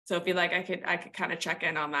 So if you like, I could kind of check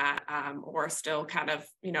in on that or still kind of,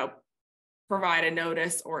 provide a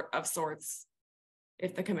notice or of sorts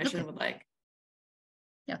if the commission would like.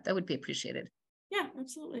 Yeah, that would be appreciated. Yeah,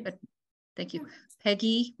 absolutely. But thank you.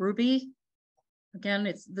 Peggy, Ruby? Again,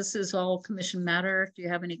 this is all commission matter. Do you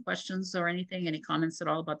have any questions or anything, any comments at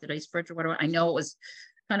all about the Dice Bridge or whatever? I know it was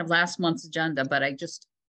kind of last month's agenda, but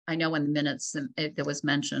I know in the minutes there was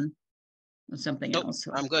mention of something Nope, else.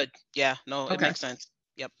 So. I'm good. Yeah, no, Okay. It makes sense.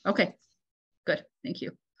 Yep. Okay, good, thank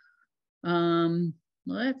you.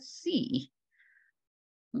 Let's see.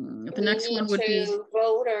 The next one would be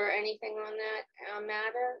vote or anything on that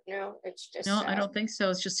matter. No, it's just no, I don't think so.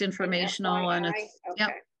 It's just informational and it's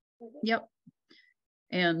okay. Yep.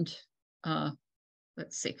 And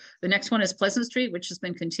let's see. The next one is Pleasant Street, which has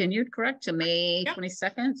been continued, correct, to May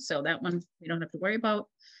 22nd. So that one we don't have to worry about.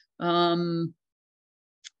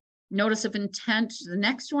 Notice of intent. The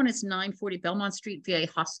next one is 940 Belmont Street, VA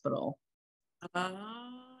Hospital.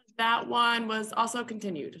 That one was also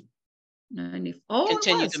continued.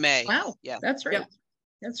 Continued to May. Wow. Yeah. That's right. Yep.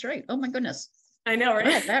 That's right. Oh my goodness. I know, right?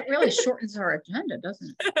 Wow, that really shortens our agenda,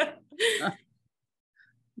 doesn't it?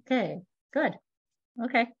 Okay, good.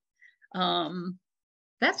 Okay.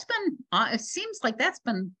 That's been, it seems like that's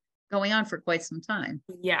been going on for quite some time.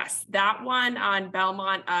 Yes, that one on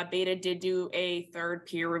Belmont, Beta did do a third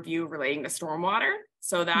peer review relating to stormwater.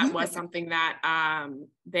 So that was something that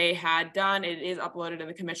they had done. It is uploaded in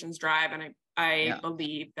the commission's drive, and I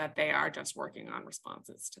believe that they are just working on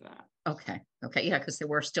responses to that. Okay. Okay. Yeah, because there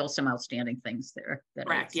were still some outstanding things there.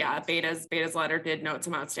 Correct. Yeah. Beta's letter did note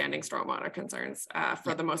some outstanding stormwater concerns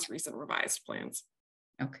for the most recent revised plans.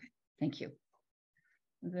 Okay. Thank you.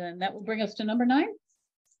 Then that will bring us to number 9,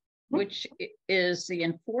 which is the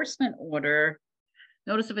enforcement order,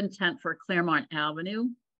 notice of intent for Claremont Avenue,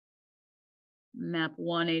 map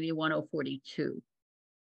 180-1042.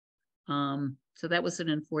 So that was an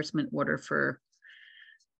enforcement order for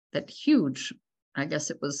that huge, I guess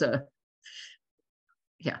it was a,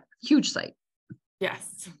 huge site.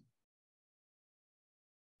 Yes.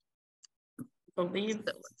 I believe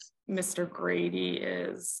Mr. Grady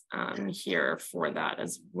is here for that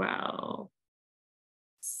as well.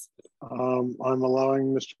 I'm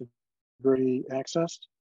allowing Mr. Grady access.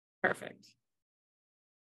 Perfect.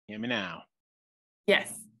 Hear me now?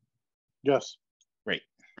 Yes. Yes. Great.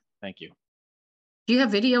 Thank you. Do you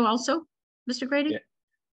have video also, Mr. Grady? Yeah.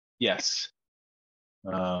 Yes.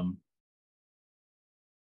 I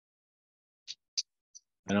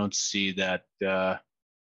don't see that I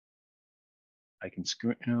can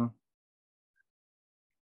screen. No.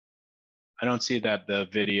 I don't see that the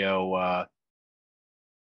video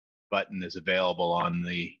button is available on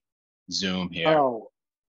the Zoom here. Oh,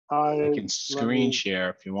 I can screen share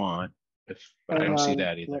if you want, but I don't see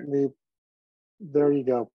that either. There you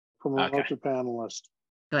go. Promote your panelist.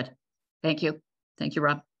 Good. Thank you. Thank you,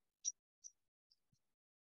 Rob.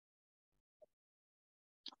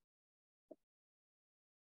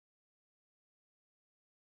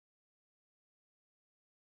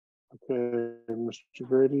 Okay, Mr.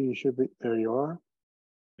 Grady, you should be, there you are.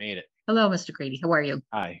 Made it. Hello, Mr. Grady. How are you?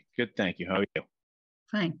 Hi, good, thank you. How are you?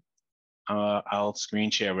 Fine. I'll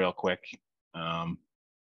screen share real quick. That's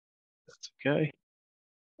okay.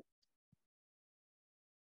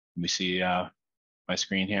 Let me see my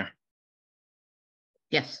screen here.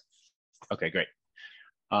 Yes. Okay, great.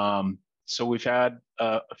 So we've had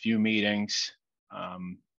a few meetings.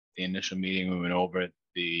 The initial meeting, we went over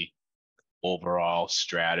the overall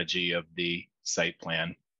strategy of the site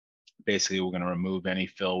plan. Basically, we're going to remove any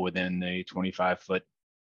fill within the 25-foot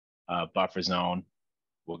buffer zone.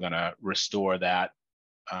 We're going to restore that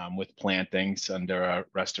with plantings under a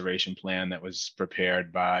restoration plan that was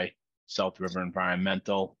prepared by South River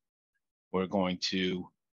Environmental. We're going to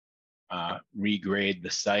regrade the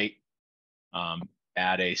site,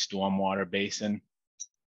 add a stormwater basin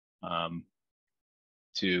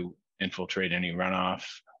to infiltrate any runoff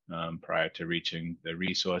prior to reaching the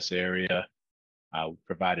resource area. We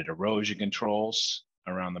provided erosion controls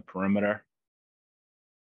around the perimeter.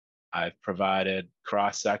 I've provided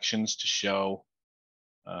cross sections to show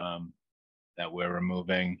that we're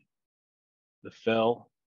removing the fill.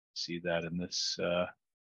 See that in this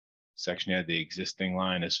section here, the existing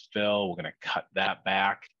line is fill. We're going to cut that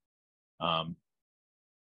back,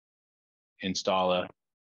 install a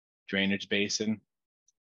drainage basin,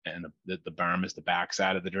 and the berm is the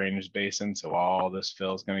backside of the drainage basin. So all this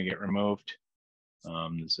fill is going to get removed.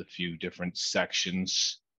 There's a few different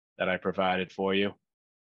sections that I provided for you.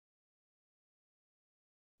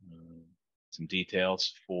 Some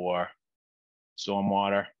details for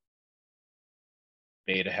stormwater.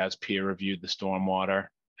 Beta has peer reviewed the stormwater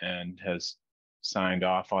and has signed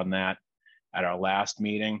off on that. At our last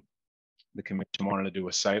meeting, the commission wanted to do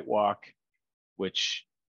a site walk, which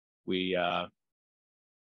we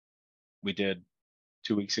did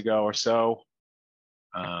 2 weeks ago or so.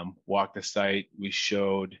 walked the site. We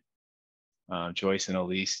showed Joyce and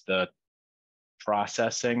Elise the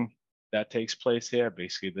processing that takes place here.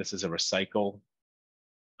 Basically, this is a recycle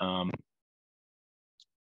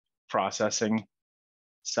processing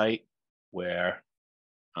site where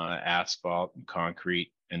asphalt and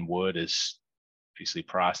concrete and wood is basically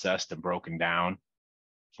processed and broken down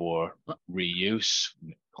for reuse,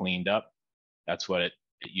 cleaned up. That's what it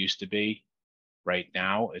used to be. Right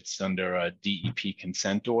now, it's under a DEP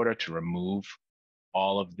consent order to remove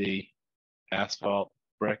all of the asphalt,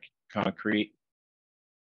 brick, concrete.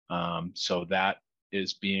 So that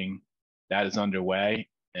is underway,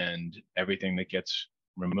 and everything that gets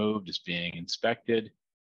removed is being inspected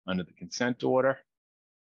under the consent order.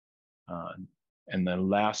 And the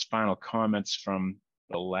last final comments from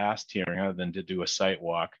the last hearing, other than to do a site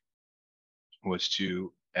walk, was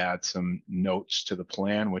to add some notes to the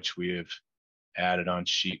plan, which we have added on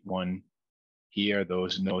sheet 1 here.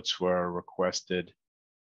 Those notes were requested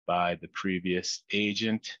by the previous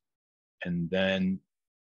agent, and then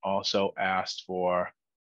also asked for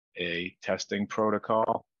a testing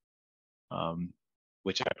protocol,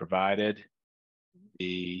 which I provided.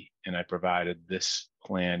 And I provided this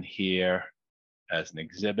plan here as an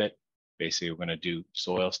exhibit. Basically, we're going to do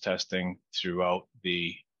soils testing throughout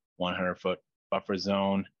the 100-foot buffer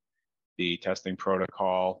zone. The testing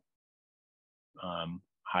protocol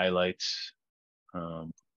highlights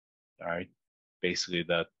basically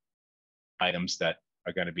the items that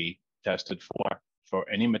are going to be tested for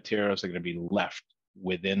any materials that are going to be left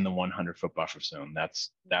within the 100-foot buffer zone. That's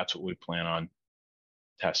what we plan on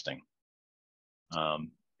testing.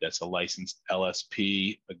 That's a licensed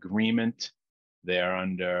LSP agreement. They're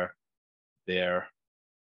under their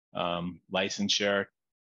licensure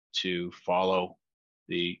to follow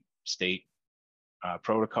the state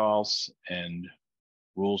protocols and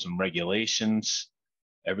rules and regulations.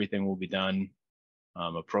 Everything will be done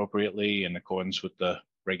appropriately in accordance with the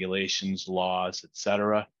regulations, laws,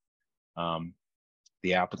 etc.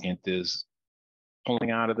 The applicant is pulling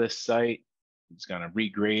out of this site. It's going to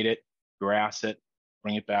regrade it, grass it,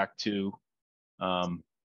 bring it back to a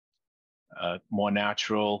more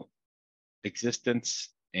natural existence,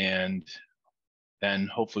 and then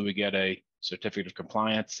hopefully we get a certificate of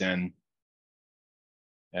compliance, and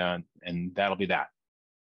that'll be that.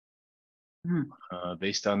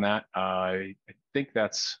 Based on that, I think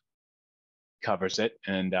that's covers it,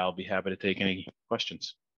 and I'll be happy to take any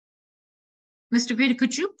questions. Mr. Greta,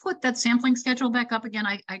 could you put that sampling schedule back up again?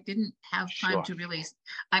 I didn't have time to really,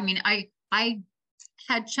 I mean, I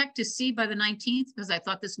had checked to see by the 19th because I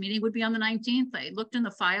thought this meeting would be on the 19th. I looked in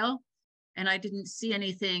the file and I didn't see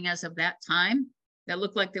anything as of that time. That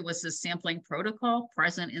looked like there was a sampling protocol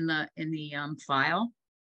present in the file.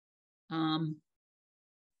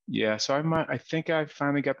 Yeah, so I think I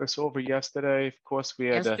finally got this over yesterday. Of course, we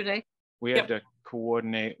had to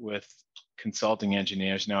coordinate with consulting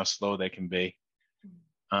engineers, now how slow they can be.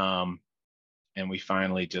 And we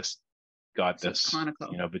finally just got this,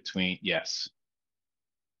 between, yes.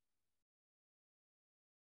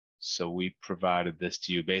 So we provided this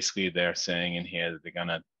to you. Basically, they're saying in here that they're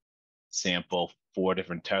gonna sample 4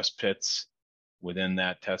 different test pits. Within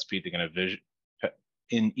that test pit, they're gonna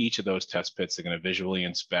in each of those test pits, they're gonna visually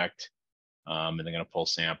inspect, and they're gonna pull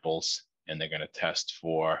samples, and they're gonna test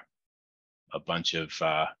for a bunch of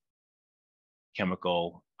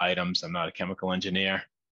chemical items. I'm not a chemical engineer.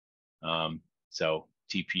 So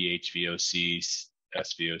TPH, VOCs,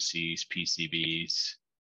 SVOCs, PCBs,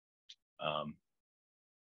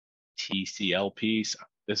 TCLPs.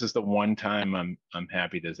 This is the one time I'm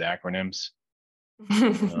happy there's acronyms.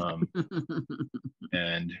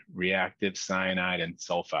 And reactive cyanide and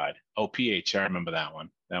sulfide. Oh, pH, I remember that one.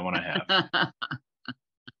 That one I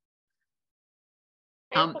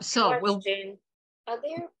have. So are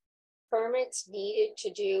there permits needed to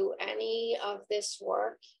do any of this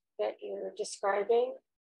work that you're describing?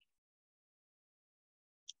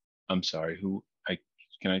 I'm sorry,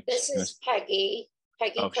 This is Peggy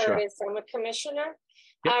Curtis. Sure. I'm a commissioner.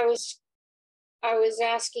 Yep. I was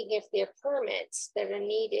asking if there are permits that are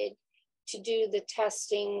needed to do the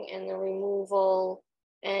testing and the removal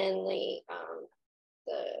and the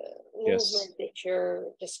movement that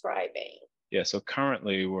you're describing. Yeah, so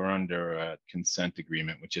currently we're under a consent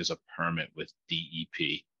agreement, which is a permit with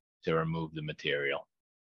DEP to remove the material.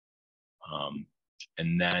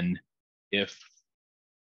 And then if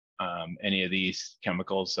any of these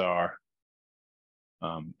chemicals are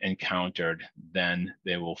encountered, then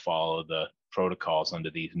they will follow the protocols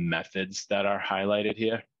under these methods that are highlighted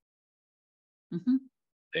here. Mm-hmm.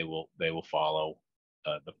 They will follow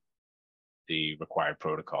the required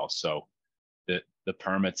protocols. So the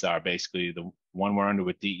permits are basically the one we're under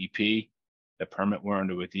with DEP, the permit we're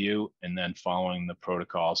under with you, and then following the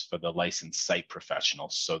protocols for the licensed site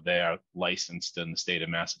professionals. So they are licensed in the state of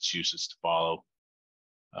Massachusetts to follow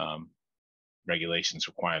regulations,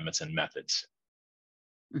 requirements, and methods.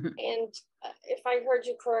 And if I heard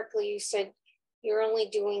you correctly, you said you're only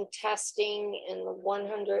doing testing in the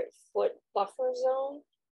 100-foot buffer zone.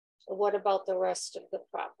 So what about the rest of the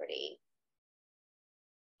property?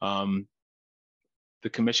 The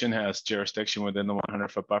commission has jurisdiction within the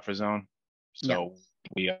 100-foot buffer zone. So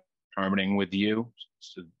we are permitting with you.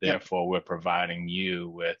 So therefore, we're providing you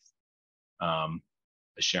with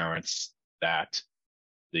assurance that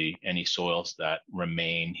any soils that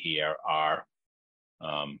remain here are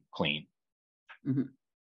clean. And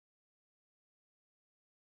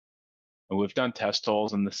we've done test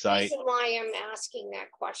holes in the site. The reason why I'm asking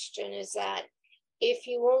that question is that if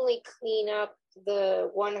you only clean up the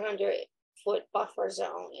 100-foot buffer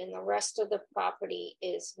zone and the rest of the property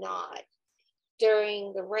is not,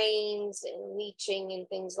 during the rains and leaching and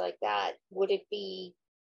things like that, would it be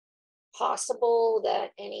possible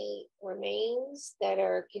that any remains that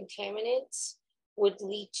are contaminants would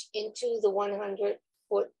leach into the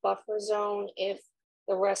 100-foot buffer zone if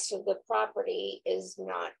the rest of the property is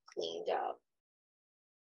not cleaned up?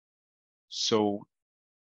 So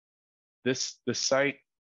the site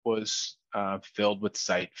was filled with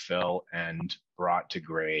site fill and brought to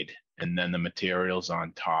grade, and then the materials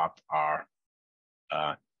on top are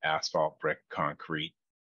asphalt, brick, concrete.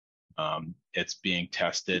 It's being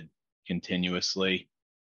tested continuously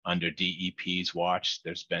under DEP's watch.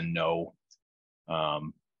 There's been no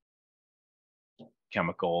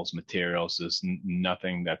chemicals, materials. There's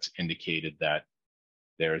nothing that's indicated that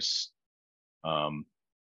there's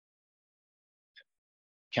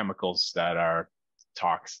chemicals that are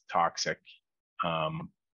toxic.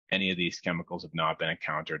 Any of these chemicals have not been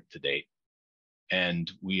encountered to date. And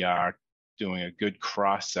we are doing a good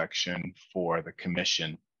cross-section for the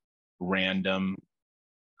commission, random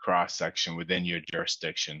cross-section within your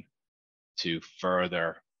jurisdiction to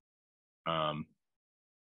further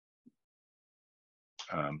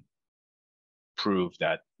prove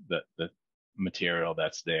that the material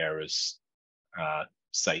that's there is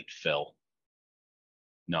site fill,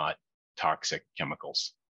 not toxic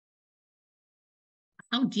chemicals.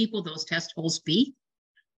 How deep will those test holes be?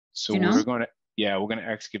 So we're going to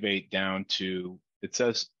excavate down to, it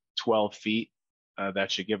says 12 feet.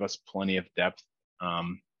 That should give us plenty of depth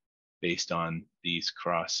based on these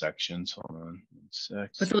cross sections. Hold on 1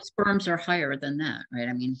 sec. But those berms are higher than that, right?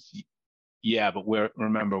 I mean, yeah, but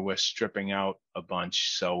we're stripping out a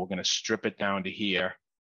bunch. So we're going to strip it down to here.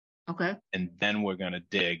 Okay. And then we're going to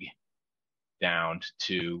dig down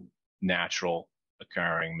to natural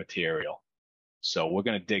occurring material. So we're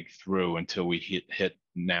going to dig through until we hit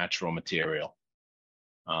natural material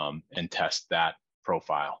and test that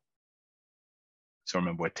profile. So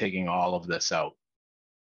remember, we're taking all of this out,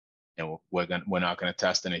 and we're not going to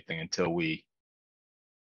test anything until we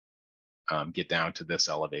get down to this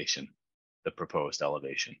elevation, the proposed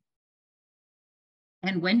elevation.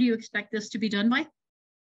 And when do you expect this to be done by?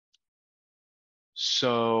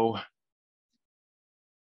 So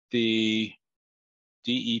the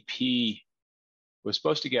DEP was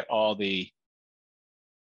supposed to get all the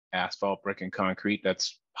asphalt, brick, and concrete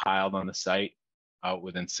that's piled on the site out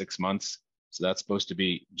within 6 months. So that's supposed to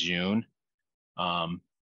be June.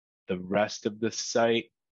 The rest of the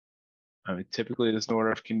site, I mean, typically there's an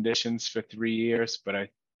order of conditions for 3 years, but I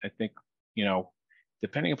think,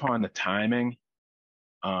 depending upon the timing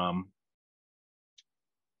of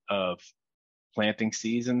planting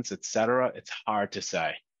seasons, et cetera, it's hard to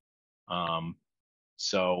say.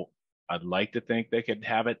 So I'd like to think they could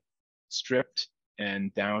have it stripped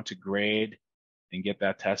and down to grade and get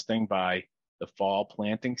that testing by the fall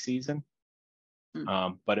planting season.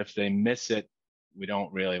 But if they miss it, we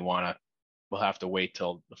don't really want to, we'll have to wait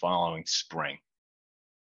till the following spring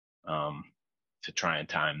to try and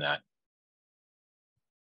time that.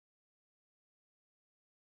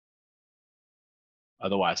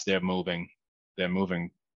 Otherwise, they're moving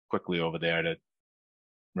quickly over there to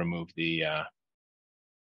remove the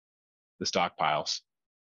stockpiles.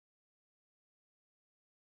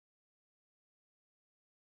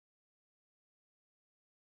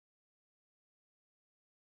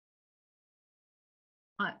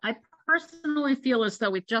 I personally feel as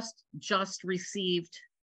though we've just received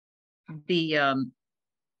the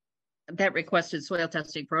that requested soil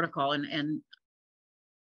testing protocol, and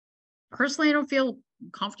personally, I don't feel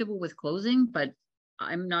comfortable with closing, but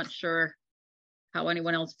I'm not sure how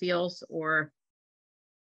anyone else feels, or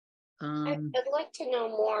I'd like to know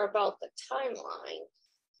more about the timeline.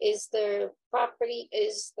 Is the property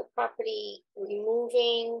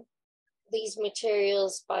removing these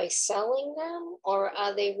materials by selling them, or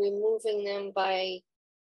are they removing them by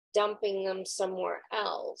dumping them somewhere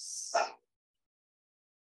else?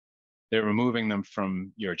 They're removing them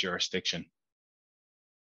from your jurisdiction.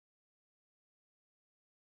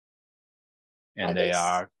 And they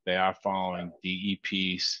are following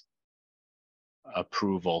DEP's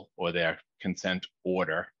approval or their consent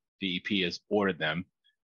order. DEP has ordered them.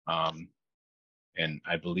 And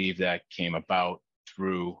I believe that came about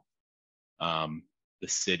through the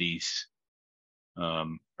city's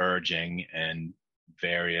urging and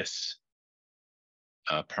various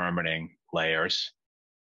permitting layers.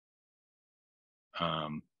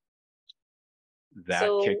 That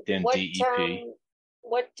So kicked in DEP.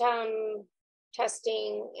 What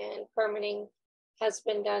testing and permitting has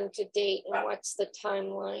been done to date, and what's the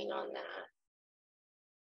timeline on that?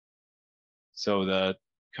 So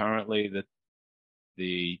currently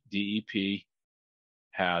the DEP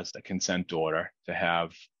has a consent order to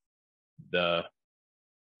have the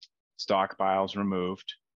stockpiles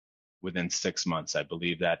removed within 6 months. I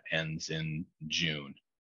believe that ends in June.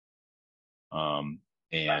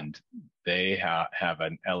 And they have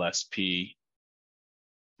an LSP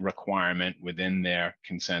requirement within their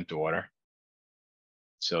consent order.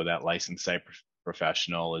 So that licensed site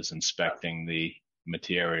professional is inspecting the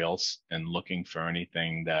materials and looking for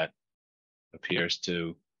anything that appears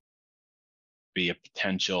to be a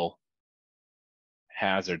potential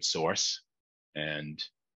hazard source, and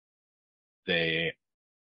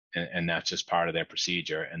that's just part of their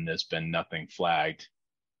procedure, and there's been nothing flagged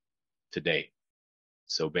to date.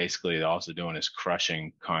 So basically they're also doing is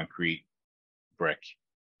crushing concrete, brick,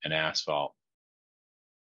 and asphalt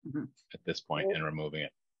at this point and removing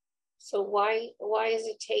it. So why is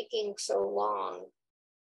it taking so long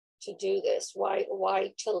to do this?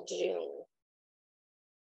 Why till June?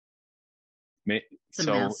 It's a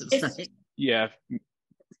massive site. Yeah.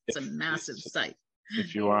 It's a massive site.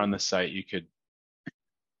 If you are on the site, you could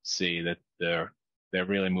see that they're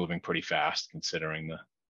really moving pretty fast considering the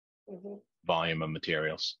volume of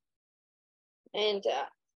materials. And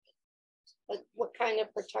what kind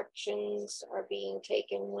of protections are being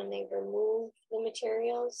taken when they remove the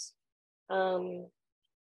materials? Are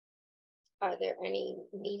there any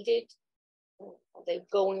needed? Are they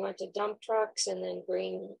going onto dump trucks and then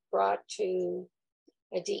brought to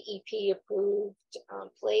a DEP approved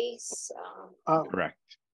place?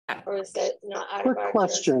 Correct. Or is that not out Quick of our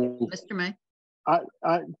question, Mr. May?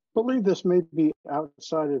 I believe this may be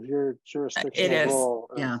outside of your jurisdiction. It is.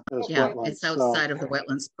 Yeah, wetlands, it's outside of the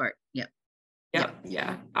wetlands part. Yeah.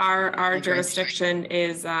 Yeah. Our Okay. jurisdiction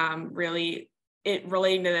is really, it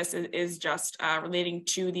relating to this is just relating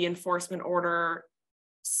to the enforcement order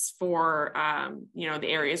for the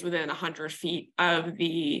areas within 100 feet of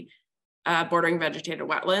the bordering vegetated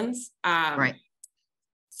wetlands. Right.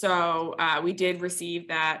 So we did receive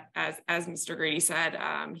that, as Mr. Grady said,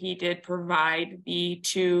 he did provide the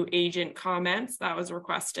 2 agent comments that was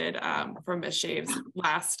requested from Ms. Shave's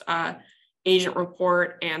last agent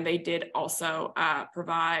report, and they did also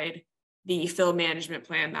provide the field management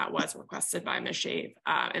plan that was requested by Ms. Shave,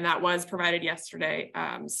 and that was provided yesterday.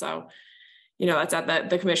 So, that's at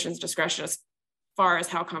the commission's discretion as far as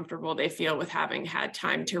how comfortable they feel with having had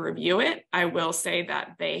time to review it. I will say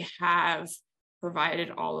that they have provided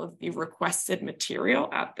all of the requested material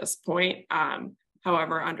at this point.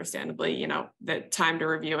 However, understandably, the time to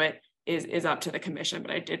review it is up to the commission,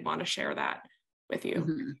 but I did want to share that with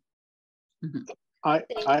you. I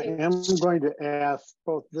am going to ask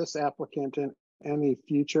both this applicant and any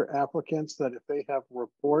future applicants that if they have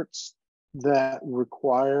reports that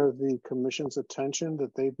require the commission's attention,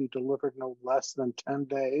 that they be delivered no less than 10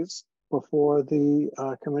 days before the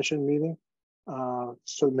commission meeting.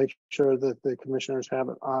 So make sure that the commissioners have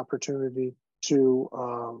an opportunity to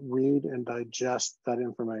read and digest that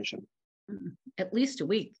information. At least a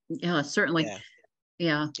week. Yeah, certainly.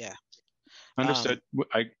 Yeah. Understood.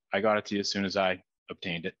 I got it to you as soon as I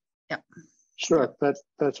obtained it. Yep. Sure,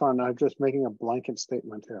 that's fine. I'm just making a blanket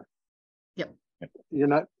statement here. Yep. You're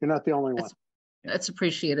not the only one. That's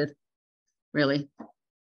appreciated. Really.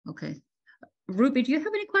 Okay. Ruby, do you have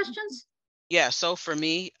any questions? Yeah, so for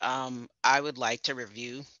me, I would like to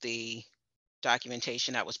review the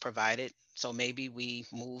documentation that was provided. So maybe we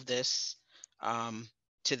move this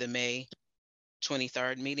to the May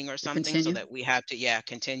 23rd meeting or something, Continue. so that we have to,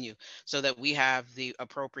 continue, so that we have the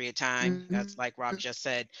appropriate time, as like Rob just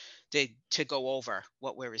said, to go over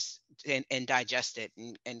what we're and digest it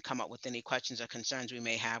and come up with any questions or concerns we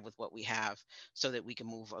may have with what we have, so that we can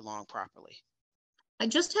move along properly. I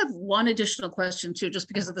just have one additional question too, just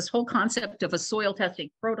because of this whole concept of a soil testing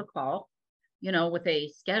protocol, with a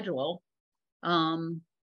schedule. And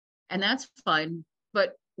that's fine.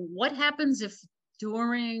 But what happens if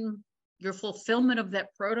during your fulfillment of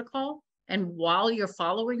that protocol and while you're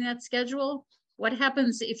following that schedule, what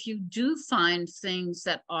happens if you do find things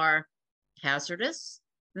that are hazardous?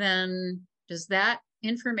 Then does that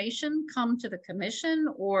information come to the commission,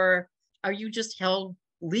 or are you just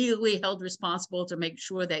legally held responsible to make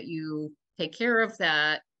sure that you take care of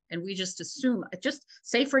that? And we just assume, just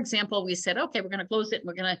say, for example, we said, okay, we're going to close it and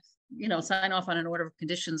we're going to, sign off on an order of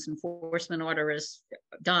conditions, enforcement order is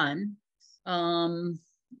done.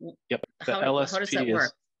 Yep. How does that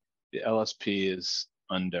work? The LSP is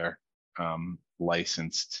under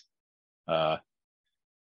licensed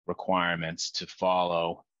requirements to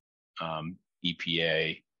follow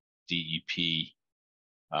EPA, DEP,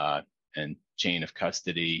 and chain of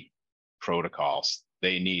custody protocols.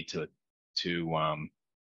 They need to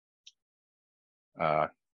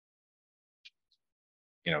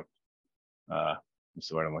what's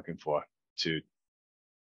the word I'm looking for? To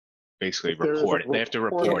basically report it. They have to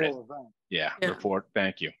report it. Yeah, report.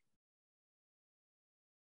 Thank you.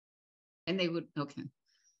 And they would, okay.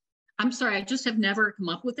 I'm sorry, I just have never come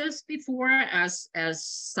up with this before as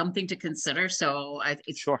something to consider. So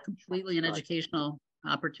it's completely an educational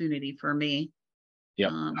opportunity for me.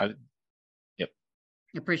 Yep. Yep.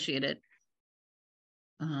 Appreciate it.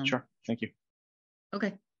 Sure. Thank you.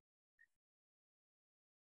 Okay.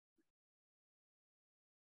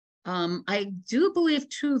 I do believe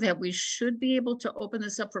too that we should be able to open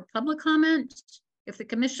this up for public comment if the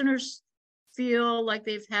commissioners feel like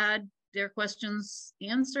they've had their questions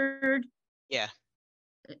answered. Yeah.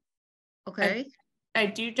 Okay. I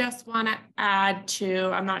do just want to add to,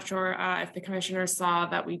 I'm not sure if the commissioner saw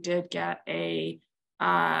that we did get a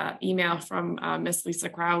email from Miss Lisa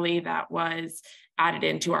Crowley that was added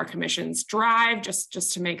into our commission's drive,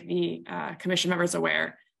 just to make the commission members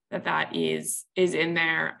aware that is in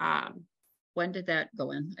there. When did that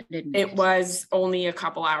go in? I didn't. It was only a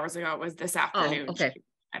couple hours ago. It was this afternoon. Oh, okay.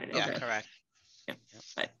 Yeah, correct. Yeah.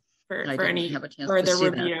 But for any further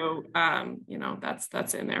review,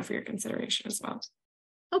 that's in there for your consideration as well.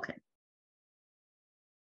 Okay.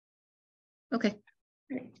 Okay.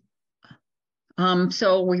 Great.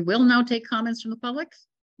 So we will now take comments from the public.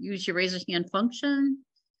 Use your raise your hand function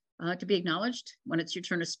to be acknowledged. When it's your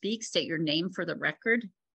turn to speak, state your name for the record.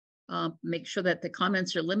 Make sure that the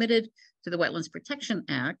comments are limited to the Wetlands Protection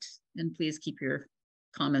Act, and please keep your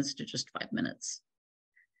comments to just 5 minutes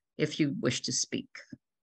if you wish to speak.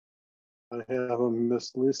 I have a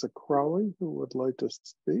Miss Lisa Crowley who would like to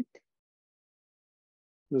speak.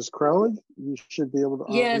 Ms. Crowley, you should be able to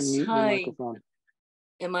unmute your microphone.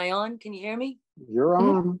 Am I on? Can you hear me? You're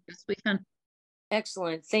on. Yes, we can.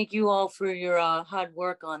 Excellent. Thank you all for your hard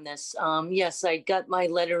work on this. Yes, I got my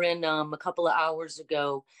letter in a couple of hours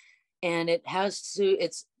ago, and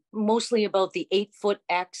it's mostly about the 8-foot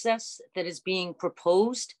access that is being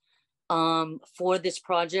proposed for this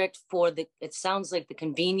project it sounds like the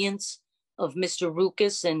convenience of Mr.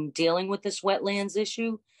 Rukas and dealing with this wetlands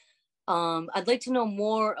issue. I'd like to know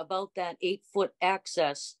more about that 8-foot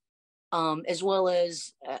access, as well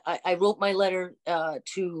as I wrote my letter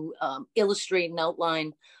to illustrate and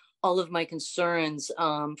outline all of my concerns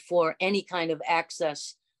for any kind of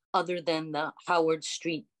access other than the Howard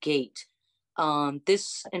Street gate.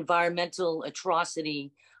 This environmental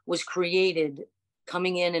atrocity was created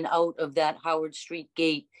coming in and out of that Howard Street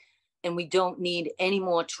gate, and we don't need any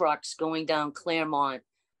more trucks going down Claremont.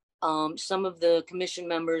 Some of the commission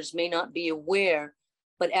members may not be aware,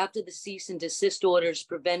 but after the cease and desist orders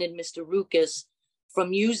prevented Mr. Rukas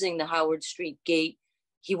from using the Howard Street gate,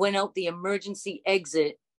 he went out the emergency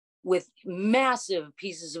exit with massive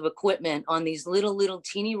pieces of equipment on these little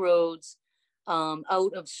teeny roads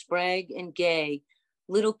out of Sprague and Gay.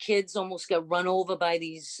 Little kids almost got run over by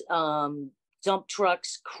these dump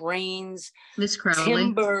trucks, cranes, Miss Crowley.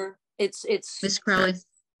 timber. It's Miss Crowley.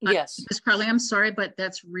 Yes. Ms. Crowley, I'm sorry, but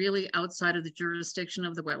that's really outside of the jurisdiction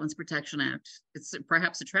of the Wetlands Protection Act. It's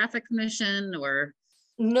perhaps a traffic commission or...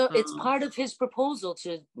 No, it's part of his proposal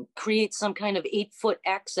to create some kind of 8-foot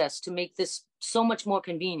access to make this so much more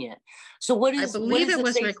convenient. So what is... I believe it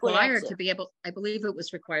was required access? to be able... I believe it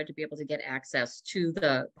was required to be able to get access to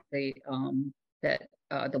the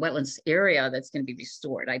wetlands area that's going to be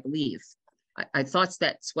restored, I believe. I thought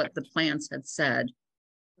that's what the plans had said.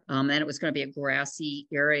 And it was going to be a grassy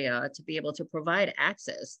area to be able to provide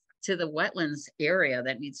access to the wetlands area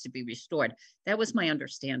that needs to be restored. That was my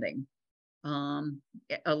understanding.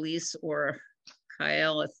 Elise or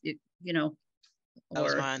Kyle, if you know, that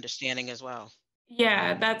was my understanding as well.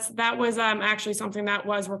 Yeah, that was actually something that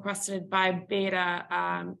was requested by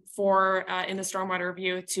Beta for in the stormwater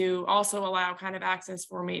review, to also allow kind of access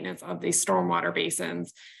for maintenance of the stormwater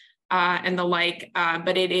basins and the like,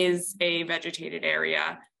 but it is a vegetated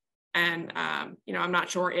area. And, you know, I'm not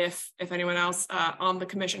sure if anyone else on the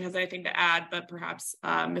commission has anything to add, but perhaps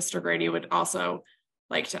Mr. Grady would also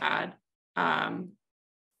like to add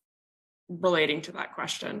relating to that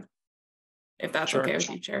question, if that's Sure. okay with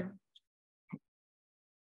you, Chair.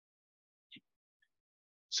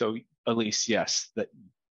 So Elise, yes, that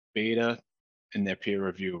Beta in their peer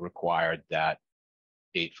review required that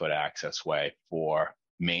 8-foot access way for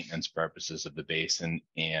maintenance purposes of the basin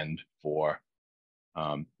and for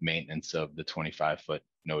maintenance of the 25-foot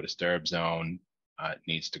no disturb zone. It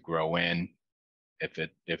needs to grow in.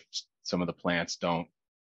 If some of the plants don't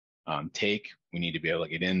take, we need to be able to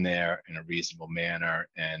get in there in a reasonable manner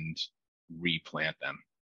and replant them.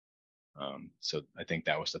 So I think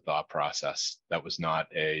that was the thought process. That was not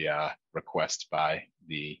a request by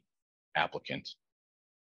the applicant.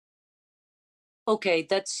 Okay,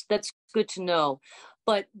 that's good to know.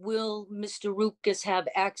 But will Mr. Rukas have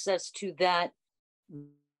access to that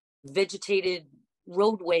vegetated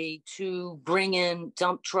roadway to bring in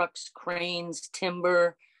dump trucks, cranes,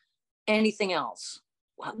 timber, anything else?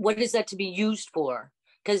 What is that to be used for?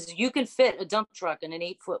 Because you can fit a dump truck in an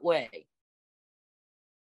 8-foot way.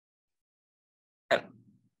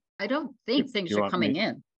 I don't think things are coming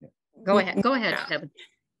in. Go ahead, Kevin.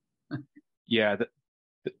 Yeah,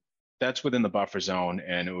 that's within the buffer zone,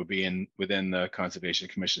 and it would be within the Conservation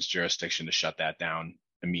Commission's jurisdiction to shut that down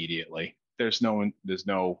immediately.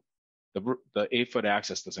 The 8-foot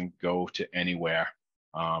access doesn't go to anywhere.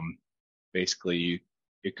 Basically,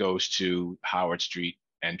 it goes to Howard Street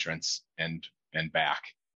entrance and back.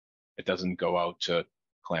 It doesn't go out to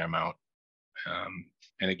Claremont.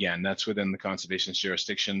 And again, that's within the conservation's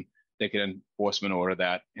jurisdiction. They could enforcement order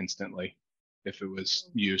that instantly if it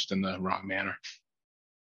was used in the wrong manner.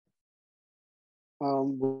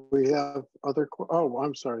 We have other,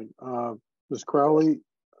 I'm sorry, Ms. Crowley,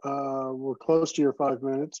 we're close to your 5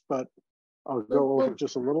 minutes, but I'll go over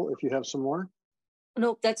just a little if you have some more.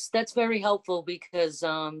 No, that's very helpful, because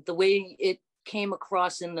the way it came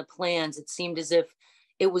across in the plans, it seemed as if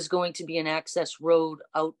it was going to be an access road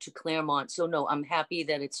out to Claremont. So no, I'm happy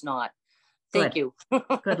that it's not. Thank you.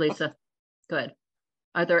 Good, Lisa. Good.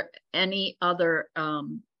 Are there any other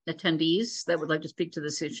attendees that would like to speak to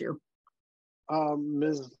this issue?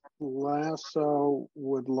 Ms. Lasso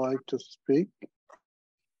would like to speak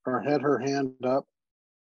or had her hand up.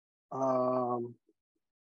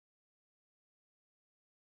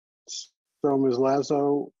 So Ms.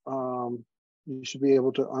 Lasso, you should be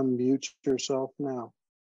able to unmute yourself now.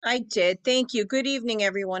 I did. Thank you. Good evening,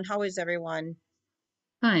 everyone. How is everyone?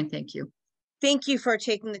 Fine, thank you. Thank you for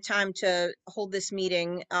taking the time to hold this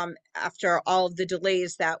meeting after all of the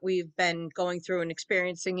delays that we've been going through and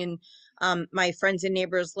experiencing, and my friends and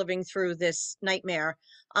neighbors living through this nightmare.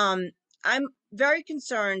 I'm very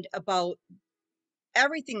concerned about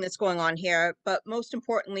everything that's going on here, but most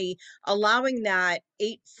importantly, allowing that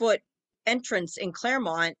 8-foot entrance in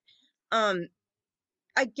Claremont.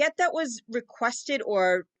 I get that was requested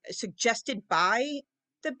or suggested by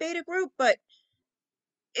the Beta group, but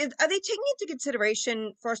are they taking into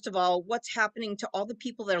consideration, first of all, what's happening to all the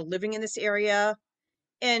people that are living in this area?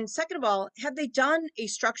 And second of all, have they done a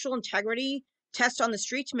structural integrity test on the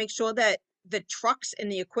street to make sure that the trucks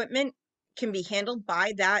and the equipment can be handled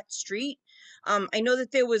by that street? I know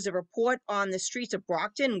that there was a report on the streets of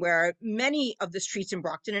Brockton where many of the streets in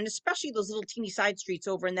Brockton, and especially those little teeny side streets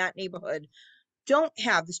over in that neighborhood, don't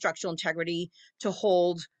have the structural integrity to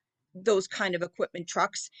hold those kind of equipment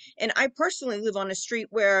trucks. And I personally live on a street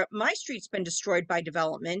where my street's been destroyed by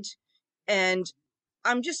development. And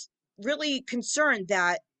I'm just really concerned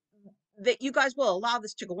that you guys will allow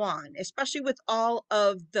this to go on, especially with all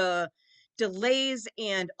of the delays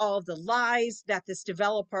and all of the lies that this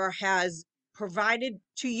developer has provided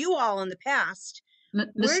to you all in the past.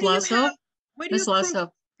 Ms. Lasso? Where do you prove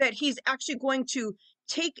that he's actually going to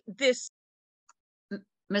take this?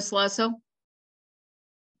 Ms. Lasso,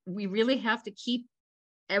 we really have to keep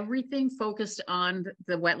everything focused on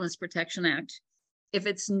the Wetlands Protection Act. If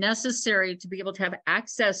it's necessary to be able to have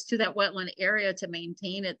access to that wetland area to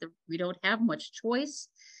maintain it, we don't have much choice.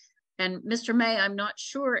 And Mr. May, I'm not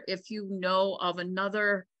sure if you know of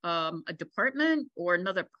another, a department or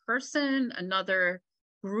another person, another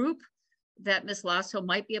group that Ms. Lasso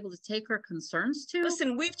might be able to take her concerns to?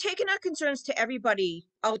 Listen, we've taken our concerns to everybody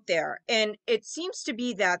out there, and it seems to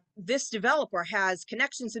be that this developer has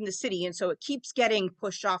connections in the city, and so it keeps getting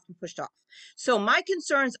pushed off and pushed off. So my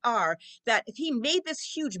concerns are that if he made this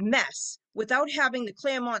huge mess without having the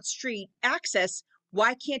Claremont Street access,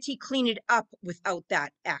 why can't he clean it up without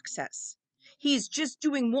that access? He's just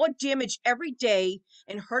doing more damage every day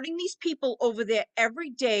and hurting these people over there every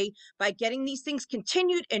day by getting these things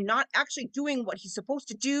continued and not actually doing what he's supposed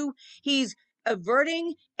to do. He's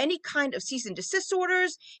averting any kind of cease and desist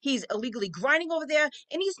orders. He's illegally grinding over there.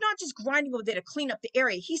 And he's not just grinding over there to clean up the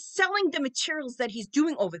area. He's selling the materials that he's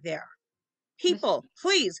doing over there. People,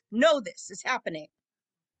 please know this is happening.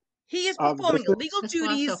 He is performing illegal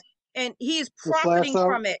duties and he is profiting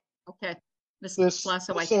from it. Okay. Ms.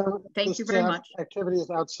 Lasso, thank you very much. Activity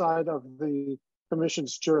is outside of the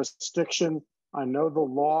commission's jurisdiction. I know the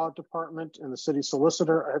law department and the city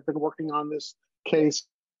solicitor have been working on this case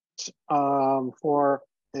for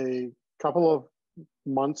a couple of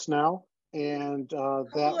months now. And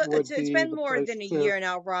it's been more than a year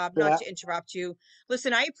now, Rob, not to interrupt you.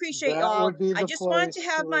 Listen, I appreciate y'all. I just wanted to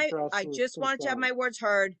have my words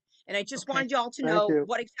heard. And I just wanted y'all to know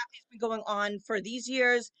what exactly has been going on for these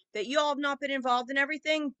years, that you all have not been involved in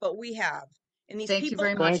everything, but we have. And these Thank people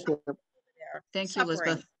you very much. Thank you,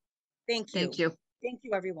 Elizabeth. Thank you. Thank you. Thank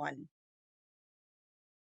you, everyone.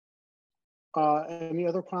 Any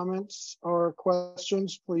other comments or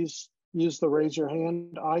questions? Please use the raise your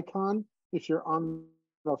hand icon. If you're on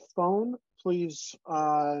the phone, please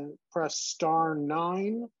press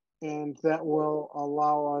 *9, and that will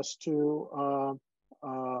allow us to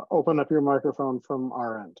open up your microphone from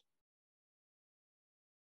our end.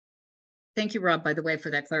 Thank you, Rob, by the way, for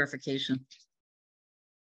that clarification.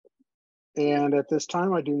 And at this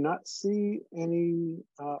time, I do not see any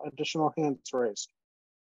additional hands raised.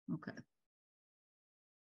 Okay.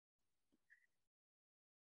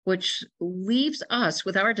 Which leaves us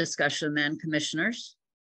with our discussion then, commissioners.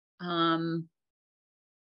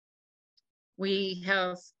 We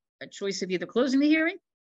have a choice of either closing the hearing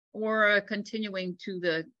or continuing to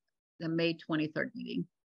the May 23rd meeting.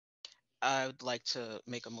 I would like to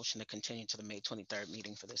make a motion to continue to the May 23rd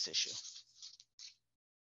meeting for this issue.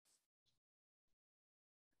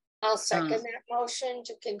 I'll second that motion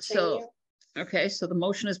to continue. So the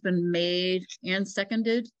motion has been made and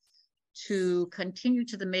seconded to continue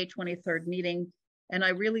to the May 23rd meeting. And I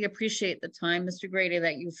really appreciate the time, Mr. Grady,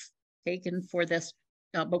 that you've taken for this,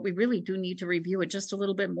 but we really do need to review it just a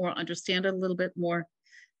little bit more, understand it a little bit more.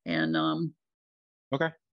 And okay,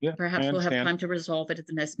 yeah, perhaps we'll have time to resolve it at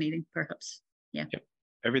the next meeting, perhaps. Yeah. Yep.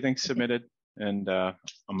 Everything's submitted, and I'm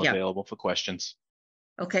available for questions.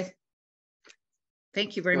 Okay.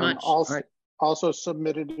 Thank you very much. Also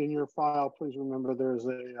submitted in your file, please remember there's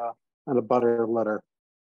an abutter letter,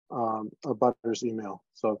 a butter's email.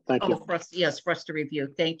 So thank you. For us to review.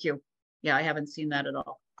 Thank you. Yeah, I haven't seen that at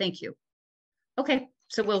all. Thank you. Okay,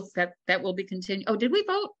 so that will be continued. Oh, did we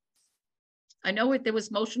vote? I know there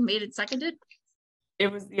was motion made and seconded.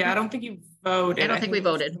 It was, I don't think you voted. I don't think we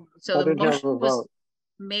voted. So the motion was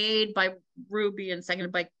made by Ruby and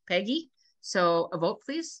seconded by Peggy. So a vote,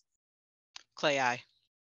 please. Clay, aye.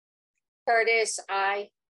 Curtis, aye.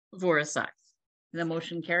 Voris, aye. The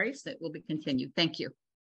motion carries. That will be continued. Thank you.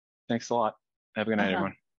 Thanks a lot. Have a good night,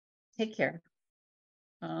 everyone. Take care.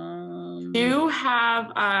 You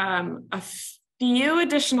have a few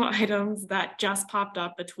additional items that just popped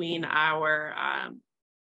up between our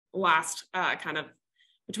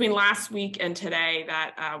between last week and today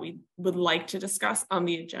that we would like to discuss on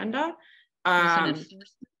the agenda.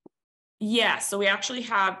 Yeah, so we actually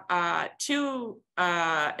have two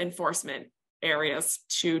enforcement areas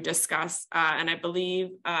to discuss, and I believe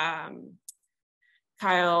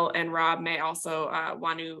Kyle and Rob may also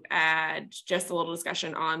want to add just a little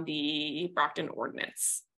discussion on the Brockton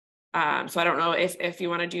ordinance. So I don't know if you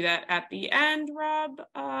want to do that at the end, Rob,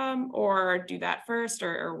 or do that first,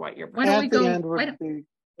 or what you're. Why don't we go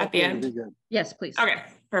at the end? Yes, please. Okay,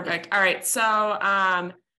 perfect. All right,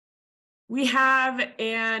 so we have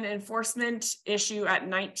an enforcement issue at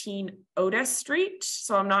 19 Otis Street.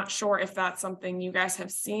 So I'm not sure if that's something you guys have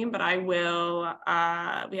seen, but I will,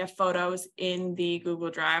 we have photos in the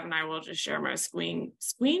Google Drive, and I will just share my screen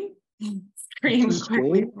quickly.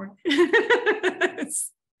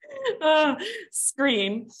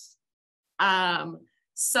 Screen.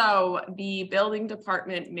 So the building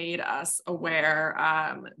department made us aware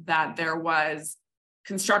that there was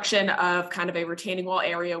construction of kind of a retaining wall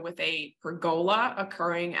area with a pergola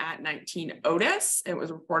occurring at 19 Otis. It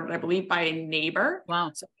was reported, I believe, by a neighbor.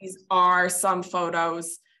 Wow. So these are some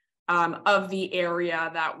photos of the area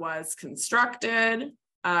that was constructed.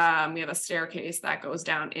 We have a staircase that goes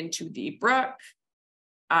down into the brook.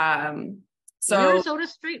 So where is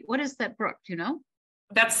Otis Street? What is that brook? Do you know?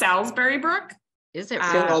 That's Salisbury Brook. Is it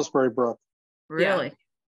Salisbury Brook? Really? Yeah.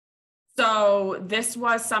 So this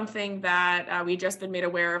was something that we just been made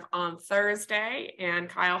aware of on Thursday, and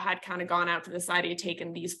Kyle had kind of gone out to the site and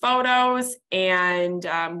taken these photos, and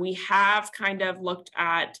we have kind of looked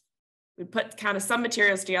at, we put kind of some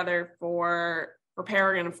materials together for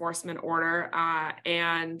preparing an enforcement order,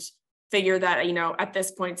 and figure that, you know, at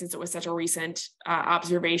this point, since it was such a recent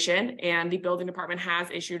observation and the building department has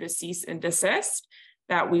issued a cease and desist,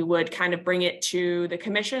 that we would kind of bring it to the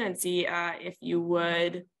commission and see if you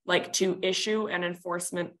would like to issue an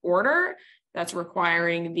enforcement order that's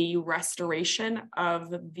requiring the restoration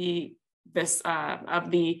of the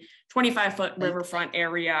 25-foot riverfront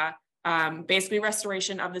area, basically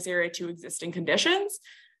restoration of this area to existing conditions.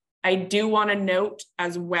 I do want to note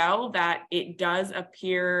as well that it does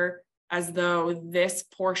appear as though this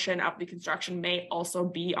portion of the construction may also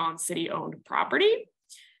be on city-owned property.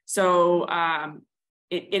 So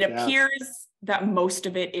it appears that most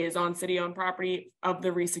of it is on city-owned property of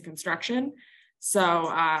the recent construction.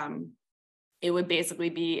 So it would basically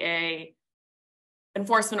be a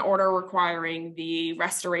enforcement order requiring the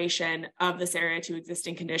restoration of this area to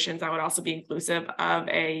existing conditions. That would also be inclusive of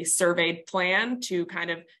a surveyed plan to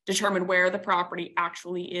kind of determine where the property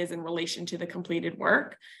actually is in relation to the completed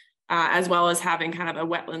work, as well as having kind of a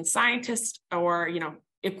wetland scientist or, you know,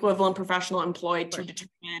 equivalent professional employed to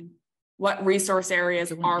determine what resource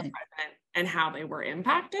areas are present and how they were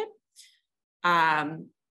impacted. And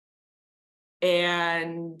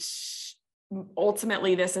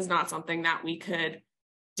ultimately, this is not something that we could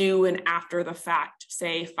do an after the fact,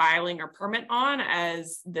 say, filing or permit on,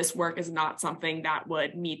 as this work is not something that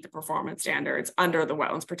would meet the performance standards under the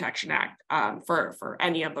Wetlands Protection Act for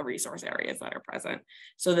any of the resource areas that are present.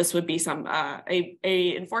 So this would be some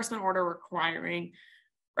a enforcement order requiring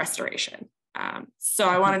restoration. So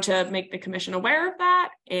I wanted to make the commission aware of that,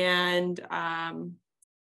 and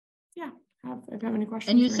yeah, if you have any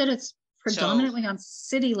questions. And you said it's predominantly on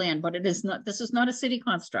city land, but it is not. This is not a city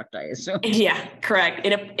construct, I assume. Yeah, correct.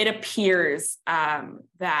 It appears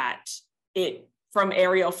that it, from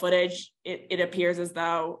aerial footage, it appears as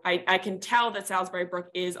though I can tell that Salisbury Brook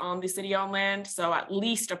is on the city-owned land, so at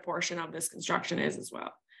least a portion of this construction is as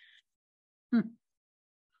well.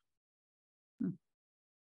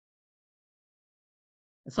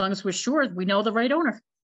 As long as we're sure we know the right owner.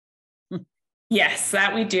 Yes,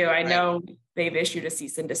 that we do. I know they've issued a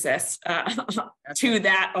cease and desist to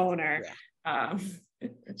that owner. Yeah.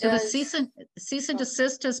 So the cease and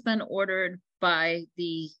desist has been ordered by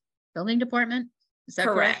the building department. Is that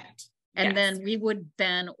correct? And then we would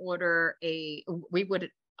then order we would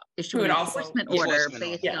issue an enforcement order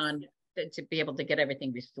based on to be able to get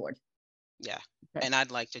everything restored. Yeah, and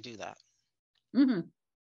I'd like to do that. Mm-hmm.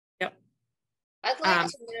 Yep. I'd like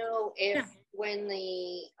to know if when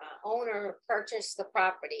the owner purchased the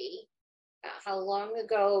property, how long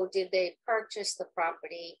ago did they purchase the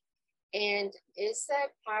property? And is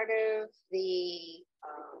that part of the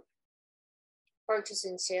purchase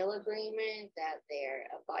and sale agreement that they're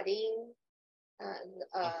abutting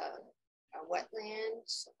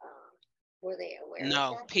wetlands? Were they aware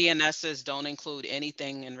No, of that? PNSs don't include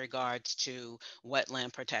anything in regards to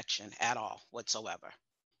wetland protection at all whatsoever.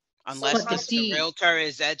 Unless the realtor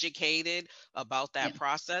is educated about that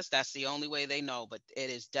process, that's the only way they know, but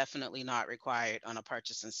it is definitely not required on a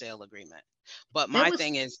purchase and sale agreement. But my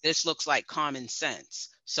thing is, this looks like common sense.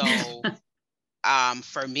 So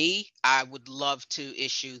for me, I would love to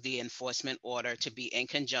issue the enforcement order to be in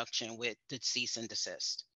conjunction with the cease and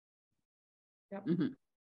desist. Yep. Mm-hmm.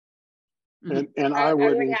 And I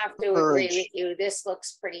would have to agree with you. This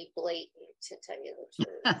looks pretty blatant, to tell you the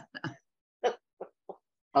truth.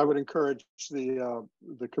 I would encourage the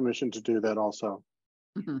commission to do that also.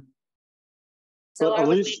 Mm-hmm. So I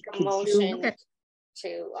would make a motion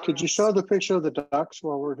to. Could you show the picture of the ducks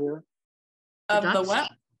while we're here? Of the what?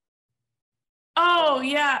 Oh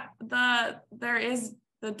yeah, there is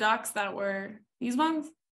the ducks that were these ones.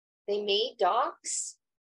 They made ducks.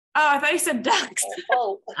 Oh, I thought you said ducks.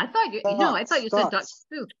 Oh, I thought you. I thought you said ducks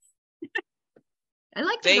too. I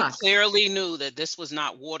like the They docks. clearly knew that this was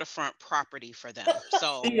not waterfront property for them.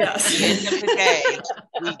 So Yes. at the end of the day,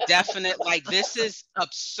 we definitely, like, this is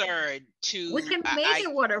absurd to, We can make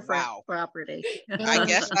it waterfront wow. property. I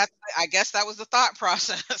guess that was the thought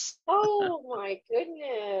process. Oh my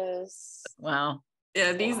goodness. Wow.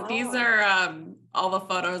 Yeah, these Wow. are all the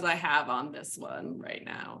photos I have on this one right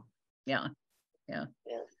now. Yeah.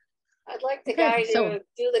 I'd like the Okay, guy so- to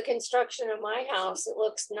do the construction of my house. It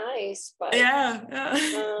looks nice, but Yeah.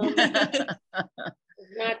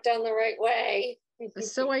 not done the right way.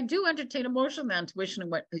 So I do entertain a motion then to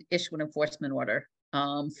issue an enforcement order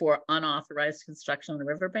for unauthorized construction on the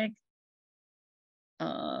riverbank.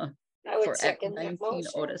 I For would second that 19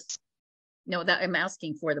 motion. Otis. No, that I'm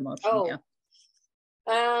asking for the motion. Oh. Yeah.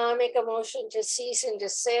 Make a motion to cease and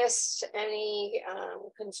desist any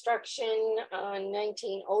construction on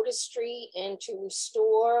 19 Otis Street and to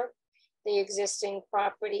restore the existing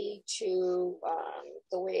property to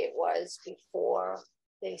the way it was before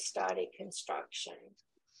they started construction.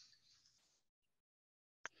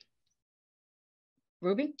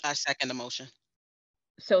 Ruby? I second the motion.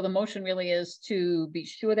 So the motion really is to be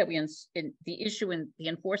sure that we issue in the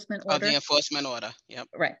enforcement order. Of the enforcement order. Yep.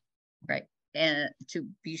 Right. And to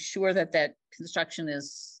be sure that that construction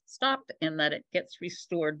is stopped and that it gets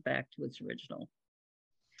restored back to its original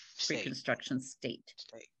pre-construction state.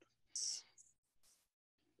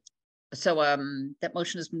 So that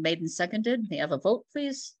motion has been made and seconded. May I have a vote,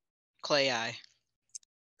 please? Clay, aye.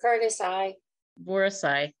 Curtis, aye. Boris,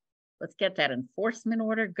 aye. Let's get that enforcement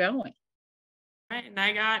order going. Right, and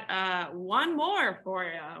I got one more for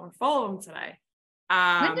you. We're full of them today.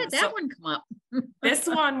 When did that one come up? This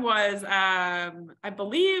one was, I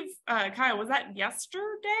believe, Kyle, was that yesterday?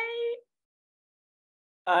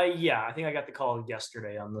 Yeah, I think I got the call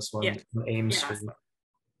yesterday on this one. From Ames Street.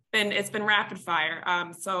 It's been rapid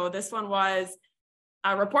fire. So this one was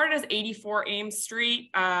reported as 84 Ames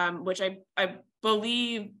Street, which I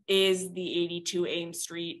believe is the 82 Ames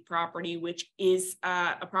Street property, which is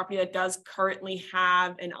a property that does currently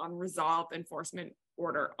have an unresolved enforcement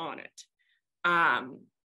order on it.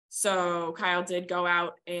 So Kyle did go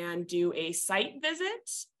out and do a site visit,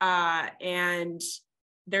 and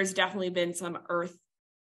there's definitely been some earth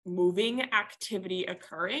moving activity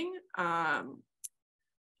occurring. Wrong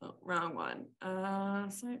one.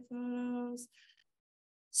 Site photos.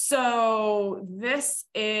 So this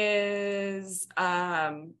is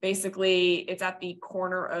basically, it's at the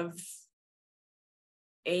corner of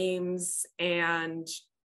Ames and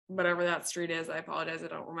whatever that street is. I apologize, I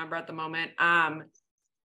don't remember at the moment.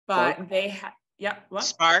 But Spark? They have, yep. What?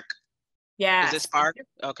 Spark? Yeah. Is it Spark?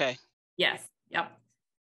 Okay. Yes. Yep.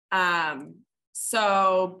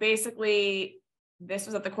 So basically, this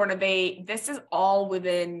was at the corner. This is all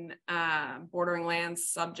within bordering lands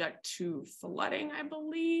subject to flooding, I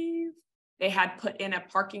believe. They had put in a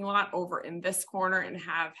parking lot over in this corner and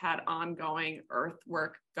have had ongoing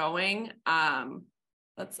earthwork going.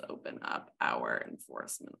 Let's open up our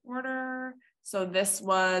enforcement order. So this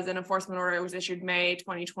was an enforcement order. It was issued May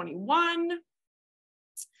 2021.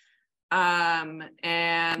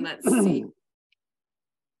 And let's see.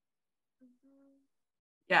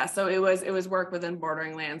 Yeah, so it was work within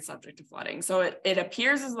bordering lands subject to flooding. So it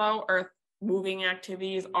appears as though earth moving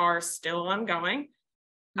activities are still ongoing.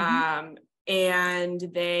 And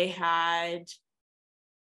they had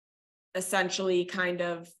essentially kind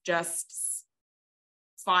of just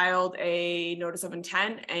filed a notice of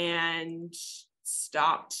intent and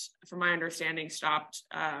stopped, from my understanding,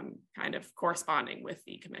 kind of corresponding with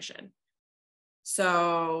the commission.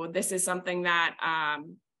 So this is something that,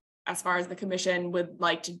 as far as the commission would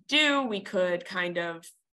like to do, we could kind of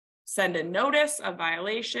send a notice of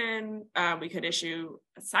violation. We could issue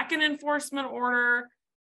a second enforcement order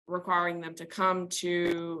requiring them to come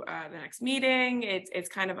to the next meeting. It's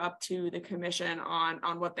kind of up to the commission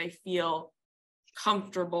on what they feel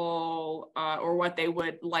comfortable or what they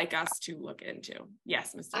would like us to look into.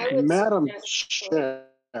 Yes, Mr. May. Madam Chair.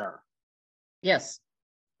 Yes,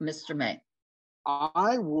 Mr. May.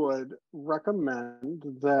 I would recommend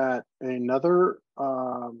that another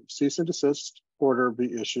cease and desist order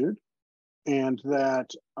be issued, and that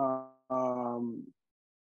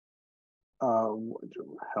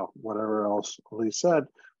whatever else Lee said,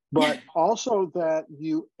 but also that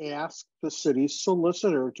you ask the city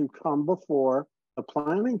solicitor to come before the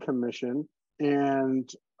Planning Commission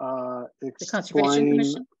and explain the Conservation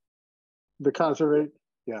Commission. The conservation.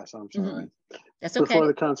 Yes, I'm sorry. That's okay. Before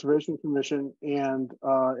the Conservation Commission and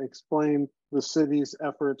explain the city's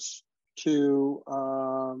efforts to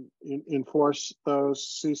enforce those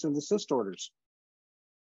cease and desist orders.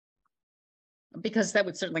 because that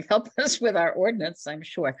would certainly help us with our ordinance, I'm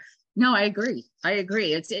sure. No, I agree. I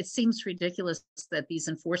agree. It seems ridiculous that these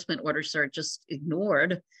enforcement orders are just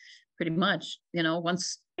ignored pretty much, you know,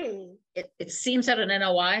 once it seems that an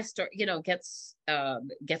NOI start, you know, gets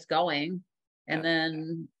going, and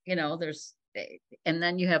then, you know, and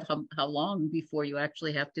then you have how long before you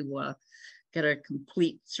actually have to get a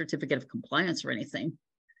complete certificate of compliance or anything.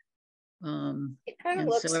 It kind of and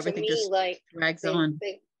looks so to everything me just like drags on.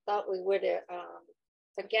 they thought we would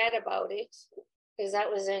forget about it, because that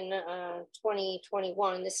was in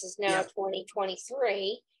 2021. This is now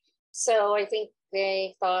 2023. So I think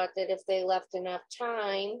they thought that if they left enough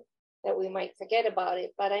time that we might forget about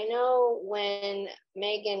it. But I know when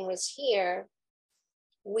Megan was here,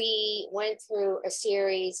 we went through a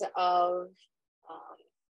series of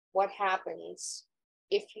what happens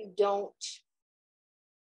if you don't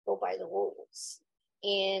go by the rules.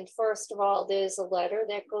 And first of all, there's a letter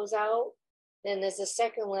that goes out, then there's a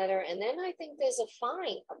second letter, and then I think there's a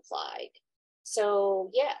fine applied. So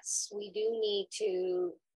yes, we do need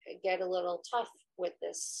to get a little tough with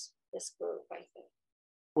this group, I think.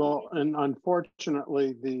 Well, and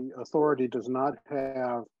unfortunately, the authority does not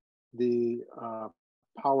have the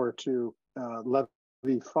power to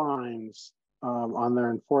levy fines on their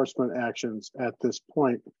enforcement actions at this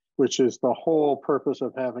point, which is the whole purpose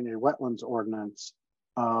of having a wetlands ordinance,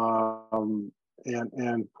 and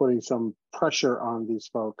putting some pressure on these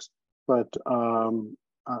folks. But I'm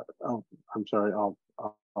sorry,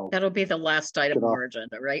 That'll be the last item on our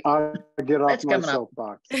agenda, right? I'll get off That's my coming up.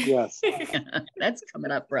 soapbox. Yes. That's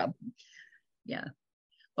coming up, Rob. Yeah.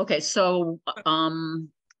 Okay, so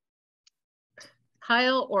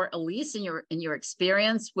Kyle or Elise, in your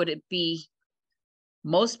experience, would it be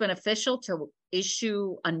most beneficial to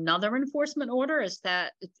issue another enforcement order? Is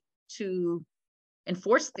that to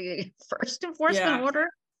enforce the first enforcement order?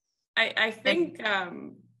 I think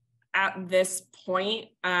at this point,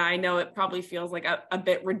 I know it probably feels like a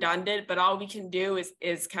bit redundant, but all we can do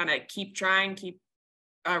is kind of keep trying, keep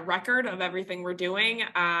a record of everything we're doing.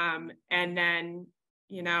 And then,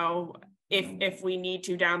 you know, if we need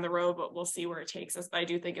to down the road, but we'll see where it takes us. But I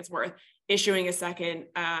do think it's worth issuing a second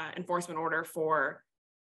enforcement order for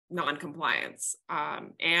non-compliance,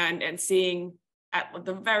 and seeing at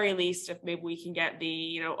the very least if maybe we can get the,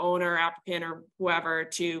 you know, owner, applicant, or whoever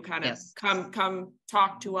to kind of come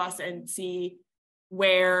talk to us and see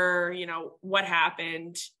where, you know, what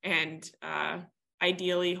happened, and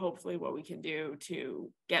ideally, hopefully, what we can do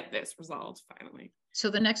to get this resolved finally. So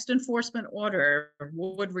the next enforcement order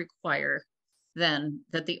would require then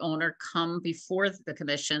that the owner come before the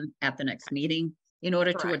commission at the next meeting in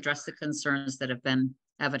order to address the concerns that have been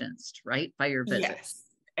evidenced, right, by your visit. Yes.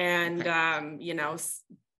 And you know,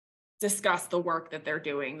 discuss the work that they're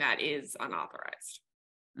doing that is unauthorized,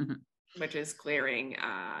 which is clearing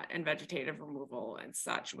and vegetative removal and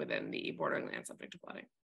such within the bordering land subject to flooding.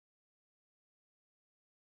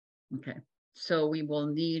 Okay, so we will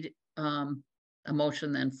need a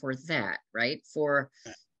motion then for that, right? For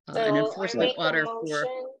an enforcement order for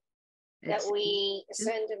that we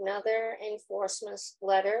send another enforcement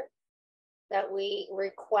letter, that we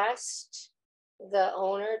request the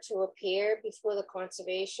owner to appear before the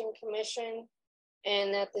Conservation Commission,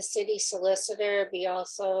 and that the city solicitor be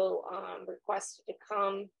also requested to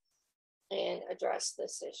come and address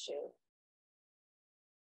this issue.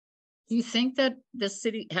 Do you think that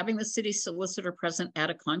having the city solicitor present at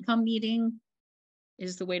a Concom meeting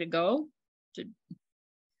is the way to go?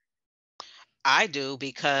 I do,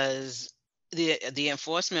 because the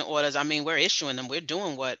enforcement orders, I mean, we're issuing them. We're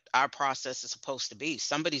doing what our process is supposed to be.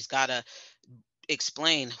 Somebody's got to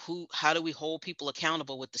explain how do we hold people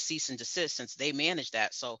accountable with the cease and desist, since they manage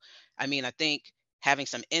that. So, I mean, I think having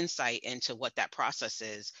some insight into what that process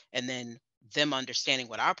is, and then them understanding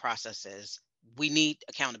what our process is, we need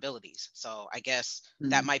accountabilities. So I guess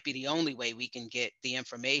that might be the only way we can get the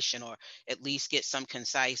information, or at least get some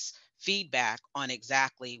concise feedback on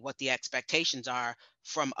exactly what the expectations are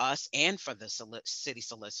from us and for the city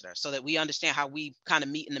solicitor, so that we understand how we kind of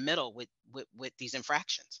meet in the middle with these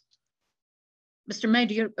infractions. Mr. May,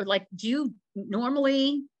 do you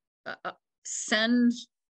normally send,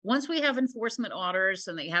 once we have enforcement orders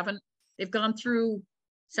and they've gone through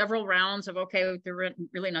several rounds of, okay, they're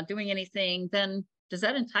really not doing anything, then does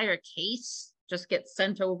that entire case just get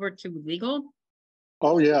sent over to legal?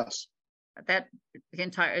 Oh, yes. That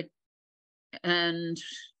entire, and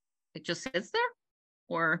it just sits there?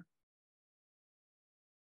 Or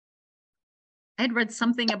I'd read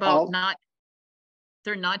something about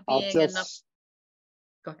there not being enough.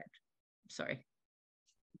 Go ahead. Sorry.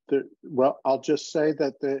 Well, I'll just say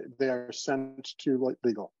that they are sent to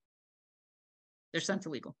legal. They're sent to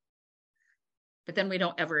legal. But then we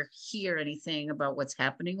don't ever hear anything about what's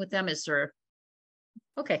happening with them. Is there,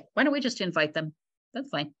 okay, why don't we just invite them? That's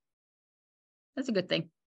fine. That's a good thing.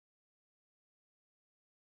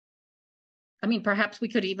 I mean, perhaps we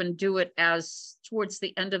could even do it as towards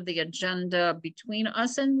the end of the agenda between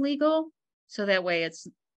us and legal. So that way it's,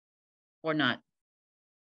 or not.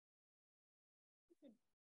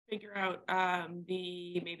 Figure out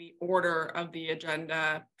the maybe order of the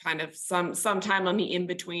agenda, kind of sometime on the in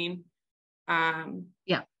between.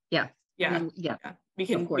 Yeah.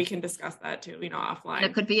 We can discuss that too, offline. And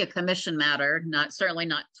it could be a commission matter, certainly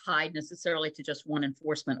not tied necessarily to just one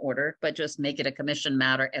enforcement order, but just make it a commission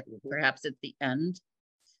matter perhaps at the end.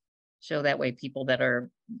 So that way people that are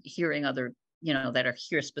hearing other, that are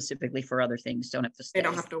here specifically for other things don't have to stay. They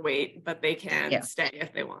don't have to wait, but they can stay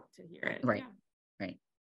if they want to hear it. Right. Right.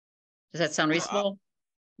 Does that sound reasonable,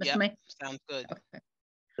 Mr. May? Sounds good. Okay.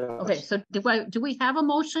 Okay, so do we have a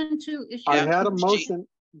motion to issue? I had a motion.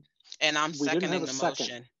 And I'm seconding the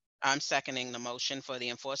motion. I'm seconding the motion for the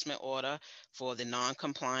enforcement order for the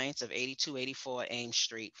non-compliance of 8284 Ames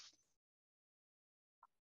Street.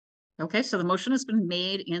 Okay, so the motion has been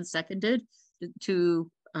made and seconded to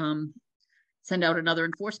send out another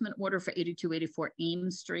enforcement order for 8284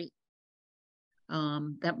 Ames Street.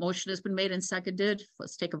 That motion has been made and seconded.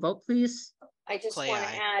 Let's take a vote, please. I just want to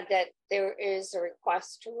add that there is a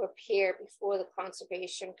request to appear before the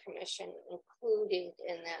Conservation Commission included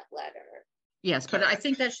in that letter. Yes, but I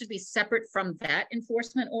think that should be separate from that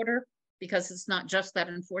enforcement order, because it's not just that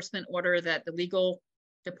enforcement order that the legal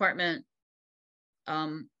department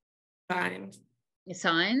signs.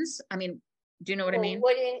 I mean, do you know what I mean?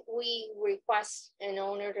 Wouldn't we request an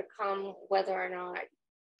owner to come whether or not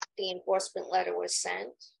the enforcement letter was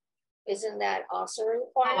sent? Isn't that also a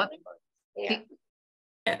requirement? Yeah.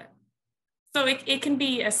 So it can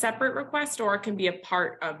be a separate request or it can be a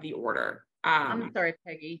part of the order. I'm sorry,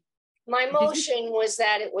 Peggy. My motion was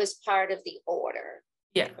that it was part of the order.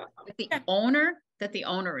 Yeah. That the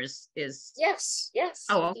owner is. Yes.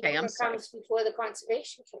 Oh, okay. I'm sorry. Comes before the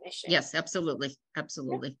Conservation Commission. Yes, absolutely.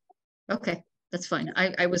 Absolutely. Yeah. Okay, that's fine.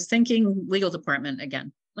 I was thinking legal department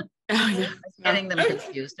again. I'm getting them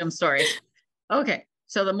confused. I'm sorry. Okay,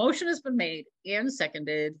 so the motion has been made and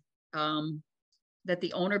seconded that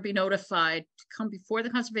the owner be notified to come before the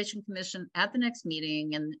Conservation Commission at the next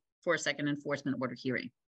meeting and for a second enforcement order hearing.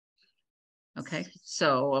 Okay,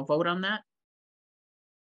 so a vote on that.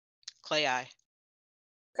 Clay, aye.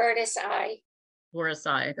 Curtis, aye. Laura's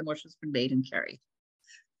aye. The motion's been made and carried.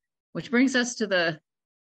 Which brings us to the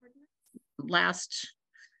last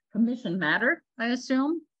commission matter, I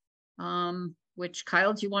assume. Which,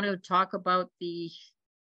 Kyle, do you want to talk about the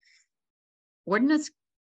ordinance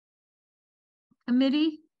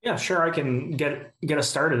committee? Yeah, sure. I can get us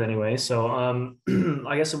started anyway. So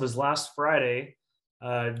I guess it was last Friday.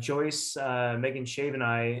 Joyce, Megan Shave, and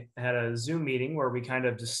I had a Zoom meeting where we kind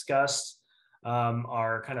of discussed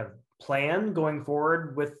our kind of plan going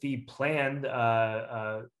forward with the planned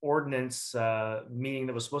ordinance meeting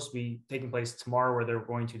that was supposed to be taking place tomorrow, where they're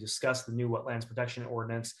going to discuss the new wetlands protection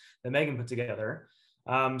ordinance that Megan put together.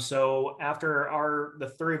 So after the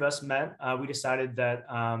three of us met, we decided that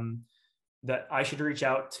that I should reach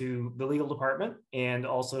out to the legal department and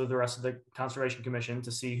also the rest of the Conservation Commission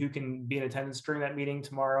to see who can be in attendance during that meeting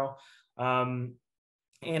tomorrow. And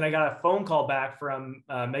I got a phone call back from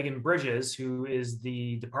Megan Bridges, who is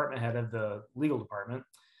the department head of the legal department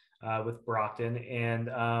with Brockton. And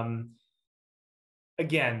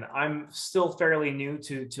again, I'm still fairly new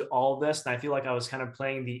to all of this. And I feel like I was kind of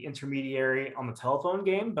playing the intermediary on the telephone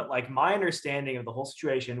game. But like my understanding of the whole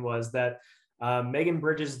situation was that Megan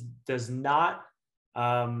Bridges does not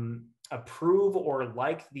approve or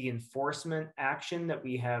like the enforcement action that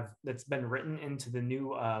we have that's been written into the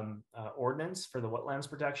new ordinance for the wetlands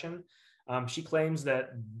protection. She claims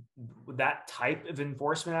that that type of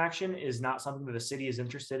enforcement action is not something that the city is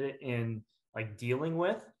interested in like dealing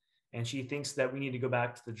with. And she thinks that we need to go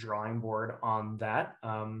back to the drawing board on that.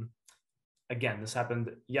 Again, this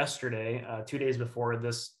happened yesterday, 2 days before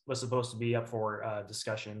this was supposed to be up for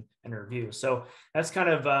discussion and review. So that's kind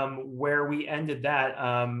of where we ended that.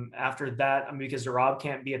 After that, because Rob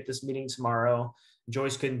can't be at this meeting tomorrow,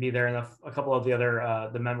 Joyce couldn't be there, and a couple of the other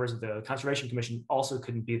the members of the Conservation Commission also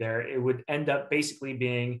couldn't be there. It would end up basically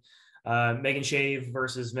being Megan Shave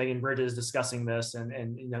versus Megan Bridges discussing this,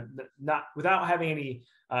 and not without having any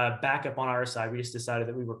backup on our side. We just decided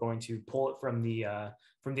that we were going to pull it from the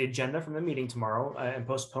agenda from the meeting tomorrow and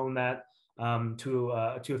postpone that to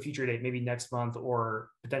a future date, maybe next month or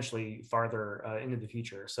potentially farther into the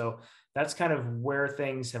future. So that's kind of where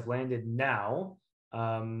things have landed now.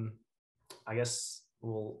 I guess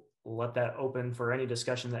we'll let that open for any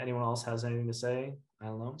discussion that anyone else has anything to say. I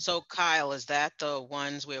don't know. So Kyle, is that the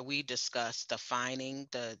ones where we discussed the fining,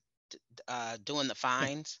 doing the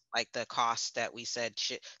fines, like the costs that we said?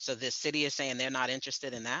 So the city is saying they're not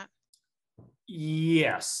interested in that?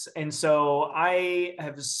 Yes. And so I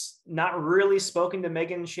have not really spoken to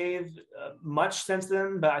Megan Shave much since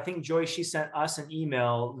then, but I think Joyce, she sent us an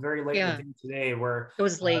email very late in the day today where it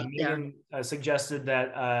was late. Megan suggested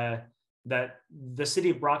that that the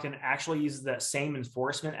city of Brockton actually uses that same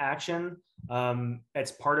enforcement action.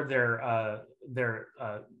 It's part of their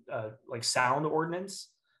like sound ordinance.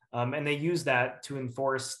 And they use that to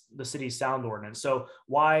enforce the city's sound ordinance. So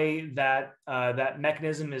why that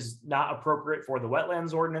mechanism is not appropriate for the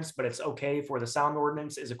wetlands ordinance, but it's okay for the sound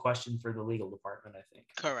ordinance is a question for the legal department, I think.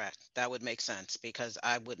 Correct. That would make sense, because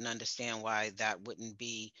I wouldn't understand why that wouldn't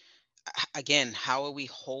be. Again, how are we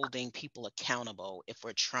holding people accountable if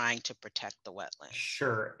we're trying to protect the wetlands?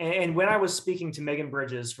 Sure. And when I was speaking to Megan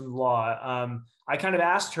Bridges from the law, I kind of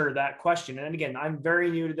asked her that question. And again, I'm very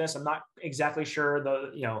new to this. I'm not exactly sure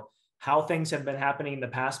how things have been happening in the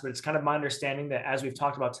past, but it's kind of my understanding that, as we've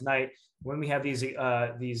talked about tonight, when we have these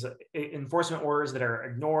enforcement orders that are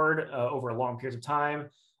ignored over long periods of time,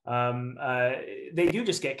 they do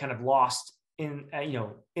just get kind of lost in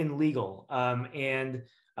legal.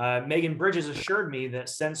 Megan Bridges assured me that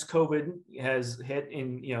since COVID has hit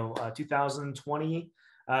in 2020,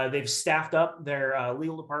 they've staffed up their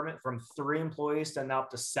legal department from 3 employees to now up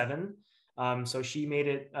to 7. So she made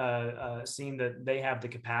it seem that they have the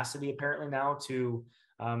capacity apparently now to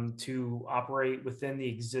operate within the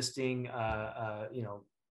existing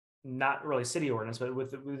not really city ordinance, but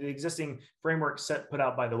with the existing framework put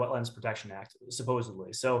out by the Wetlands Protection Act,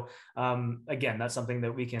 supposedly. So again, that's something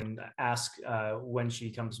that we can ask when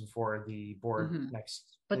she comes before the board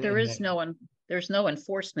next. But there's no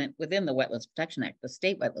enforcement within the Wetlands Protection Act, the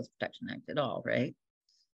state Wetlands Protection Act at all, right?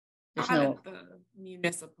 There's not at the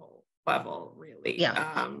municipal level, really.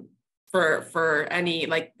 Yeah. For any,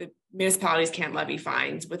 like, the municipalities can't levy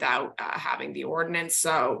fines without having the ordinance.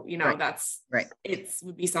 So, that's right. It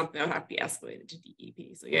would be something that would have to be escalated to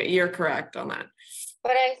DEP. So yeah, you're correct on that.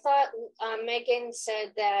 But I thought Megan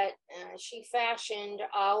said that she fashioned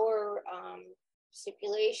our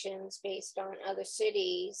stipulations based on other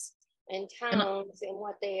cities and towns and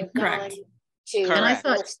what they have done to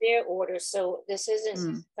enforce their orders. So this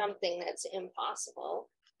isn't something that's impossible.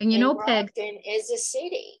 And Peg, Brockton is a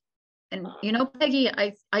city. And Peggy,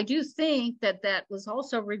 I do think that was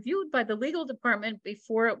also reviewed by the legal department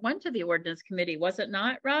before it went to the ordinance committee, was it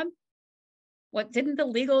not, Rob? Didn't the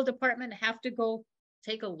legal department have to go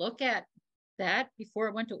take a look at that before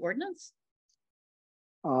it went to ordinance?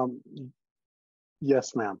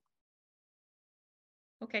 Yes, ma'am.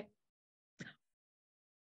 Okay.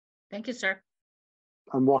 Thank you, sir.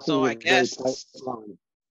 I'm walking. So I guess.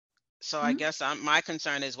 So I guess my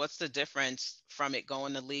concern is, what's the difference from it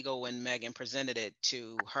going to legal when Megan presented it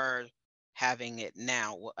to her having it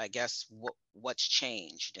now? I guess what's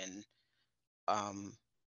changed? And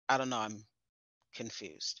I don't know. I'm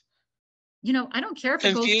confused. I don't care if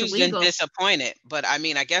it goes to legal. Confused and disappointed. But I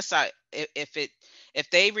mean, I guess if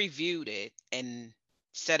they reviewed it and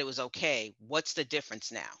said it was okay, what's the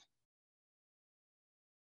difference now?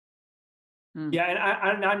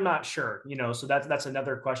 Yeah, and I'm not sure, so that's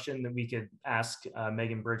another question that we could ask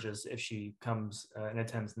Megan Bridges if she comes and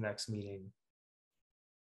attends the next meeting.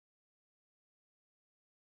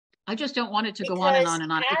 I just don't want it to go on and on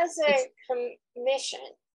and on. As a commission,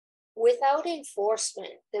 without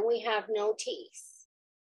enforcement, then we have no teeth.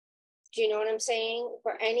 Do you know what I'm saying?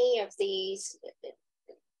 For any of these,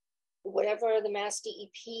 whatever the Mass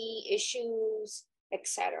DEP issues,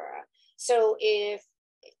 etc. So if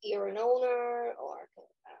you're an owner or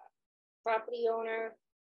a property owner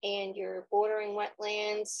and you're bordering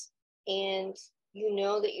wetlands and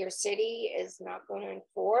that your city is not going to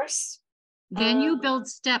enforce, then you build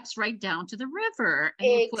steps right down to the river and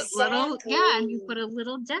you put you put a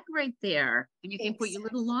little deck right there and you can put your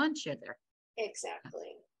little lawn chair there.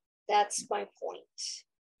 Exactly. That's my point.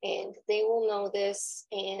 And they will know this,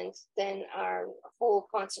 and then our whole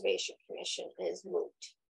conservation commission is moot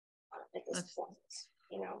at this point.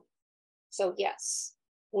 So yes,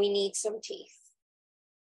 we need some teeth.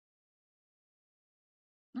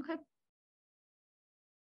 Okay.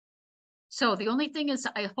 So the only thing is,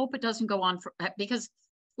 I hope it doesn't go on because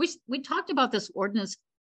we talked about this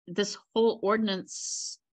whole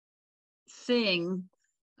ordinance thing,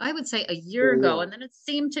 I would say a year ago, and then it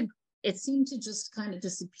seemed to just kind of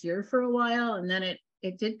disappear for a while, and then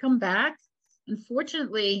it did come back.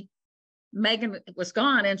 Unfortunately, Megan was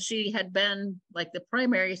gone, and she had been like the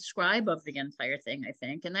primary scribe of the entire thing, I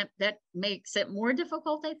think. And that makes it more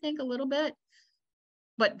difficult, I think, a little bit.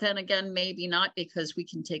 But then again, maybe not, because we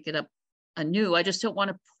can take it up anew. I just don't want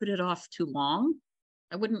to put it off too long.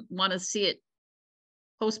 I wouldn't want to see it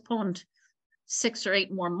postponed 6 or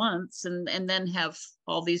 8 more months and then have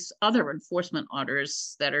all these other enforcement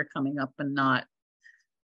orders that are coming up and not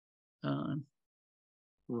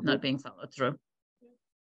being followed through.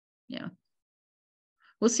 Yeah.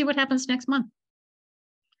 We'll see what happens next month.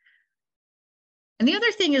 And the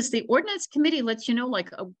other thing is the ordinance committee lets you know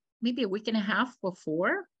like maybe a week and a half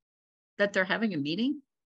before that they're having a meeting.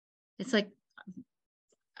 It's like,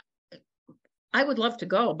 I would love to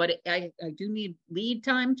go, but I do need lead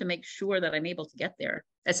time to make sure that I'm able to get there,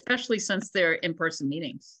 especially since they're in-person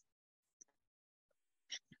meetings.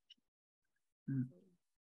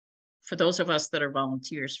 For those of us that are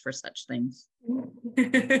volunteers for such things.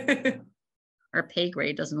 Our pay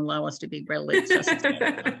grade doesn't allow us to be readily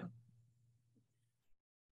accessible.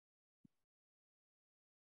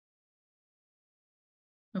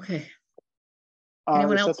 Okay.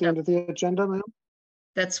 Anyone is else that the end of the agenda, ma'am?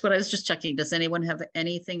 That's what I was just checking. Does anyone have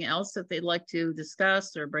anything else that they'd like to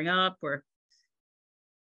discuss or bring up? Or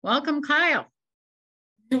welcome, Kyle.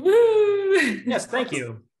 Yes, thank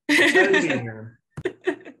you. Excited to be here.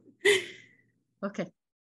 Okay,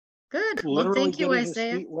 good. Literally well, thank you, getting his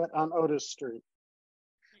Isaiah. feet wet on Otis Street.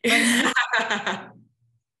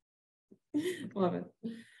 Love it.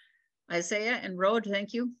 Isaiah and Road,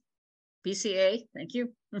 thank you. BCA, thank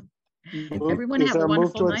you. Everyone Is have there a a move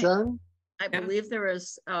wonderful to night. adjourn? I believe there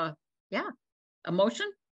is, a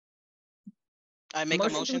motion. I make a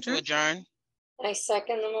motion to adjourn. I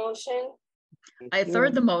second the motion. I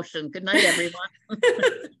third the motion. Good night, everyone.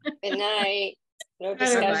 Good night. No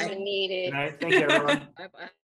discussion needed. Good night. Thank you, everyone. Bye-bye.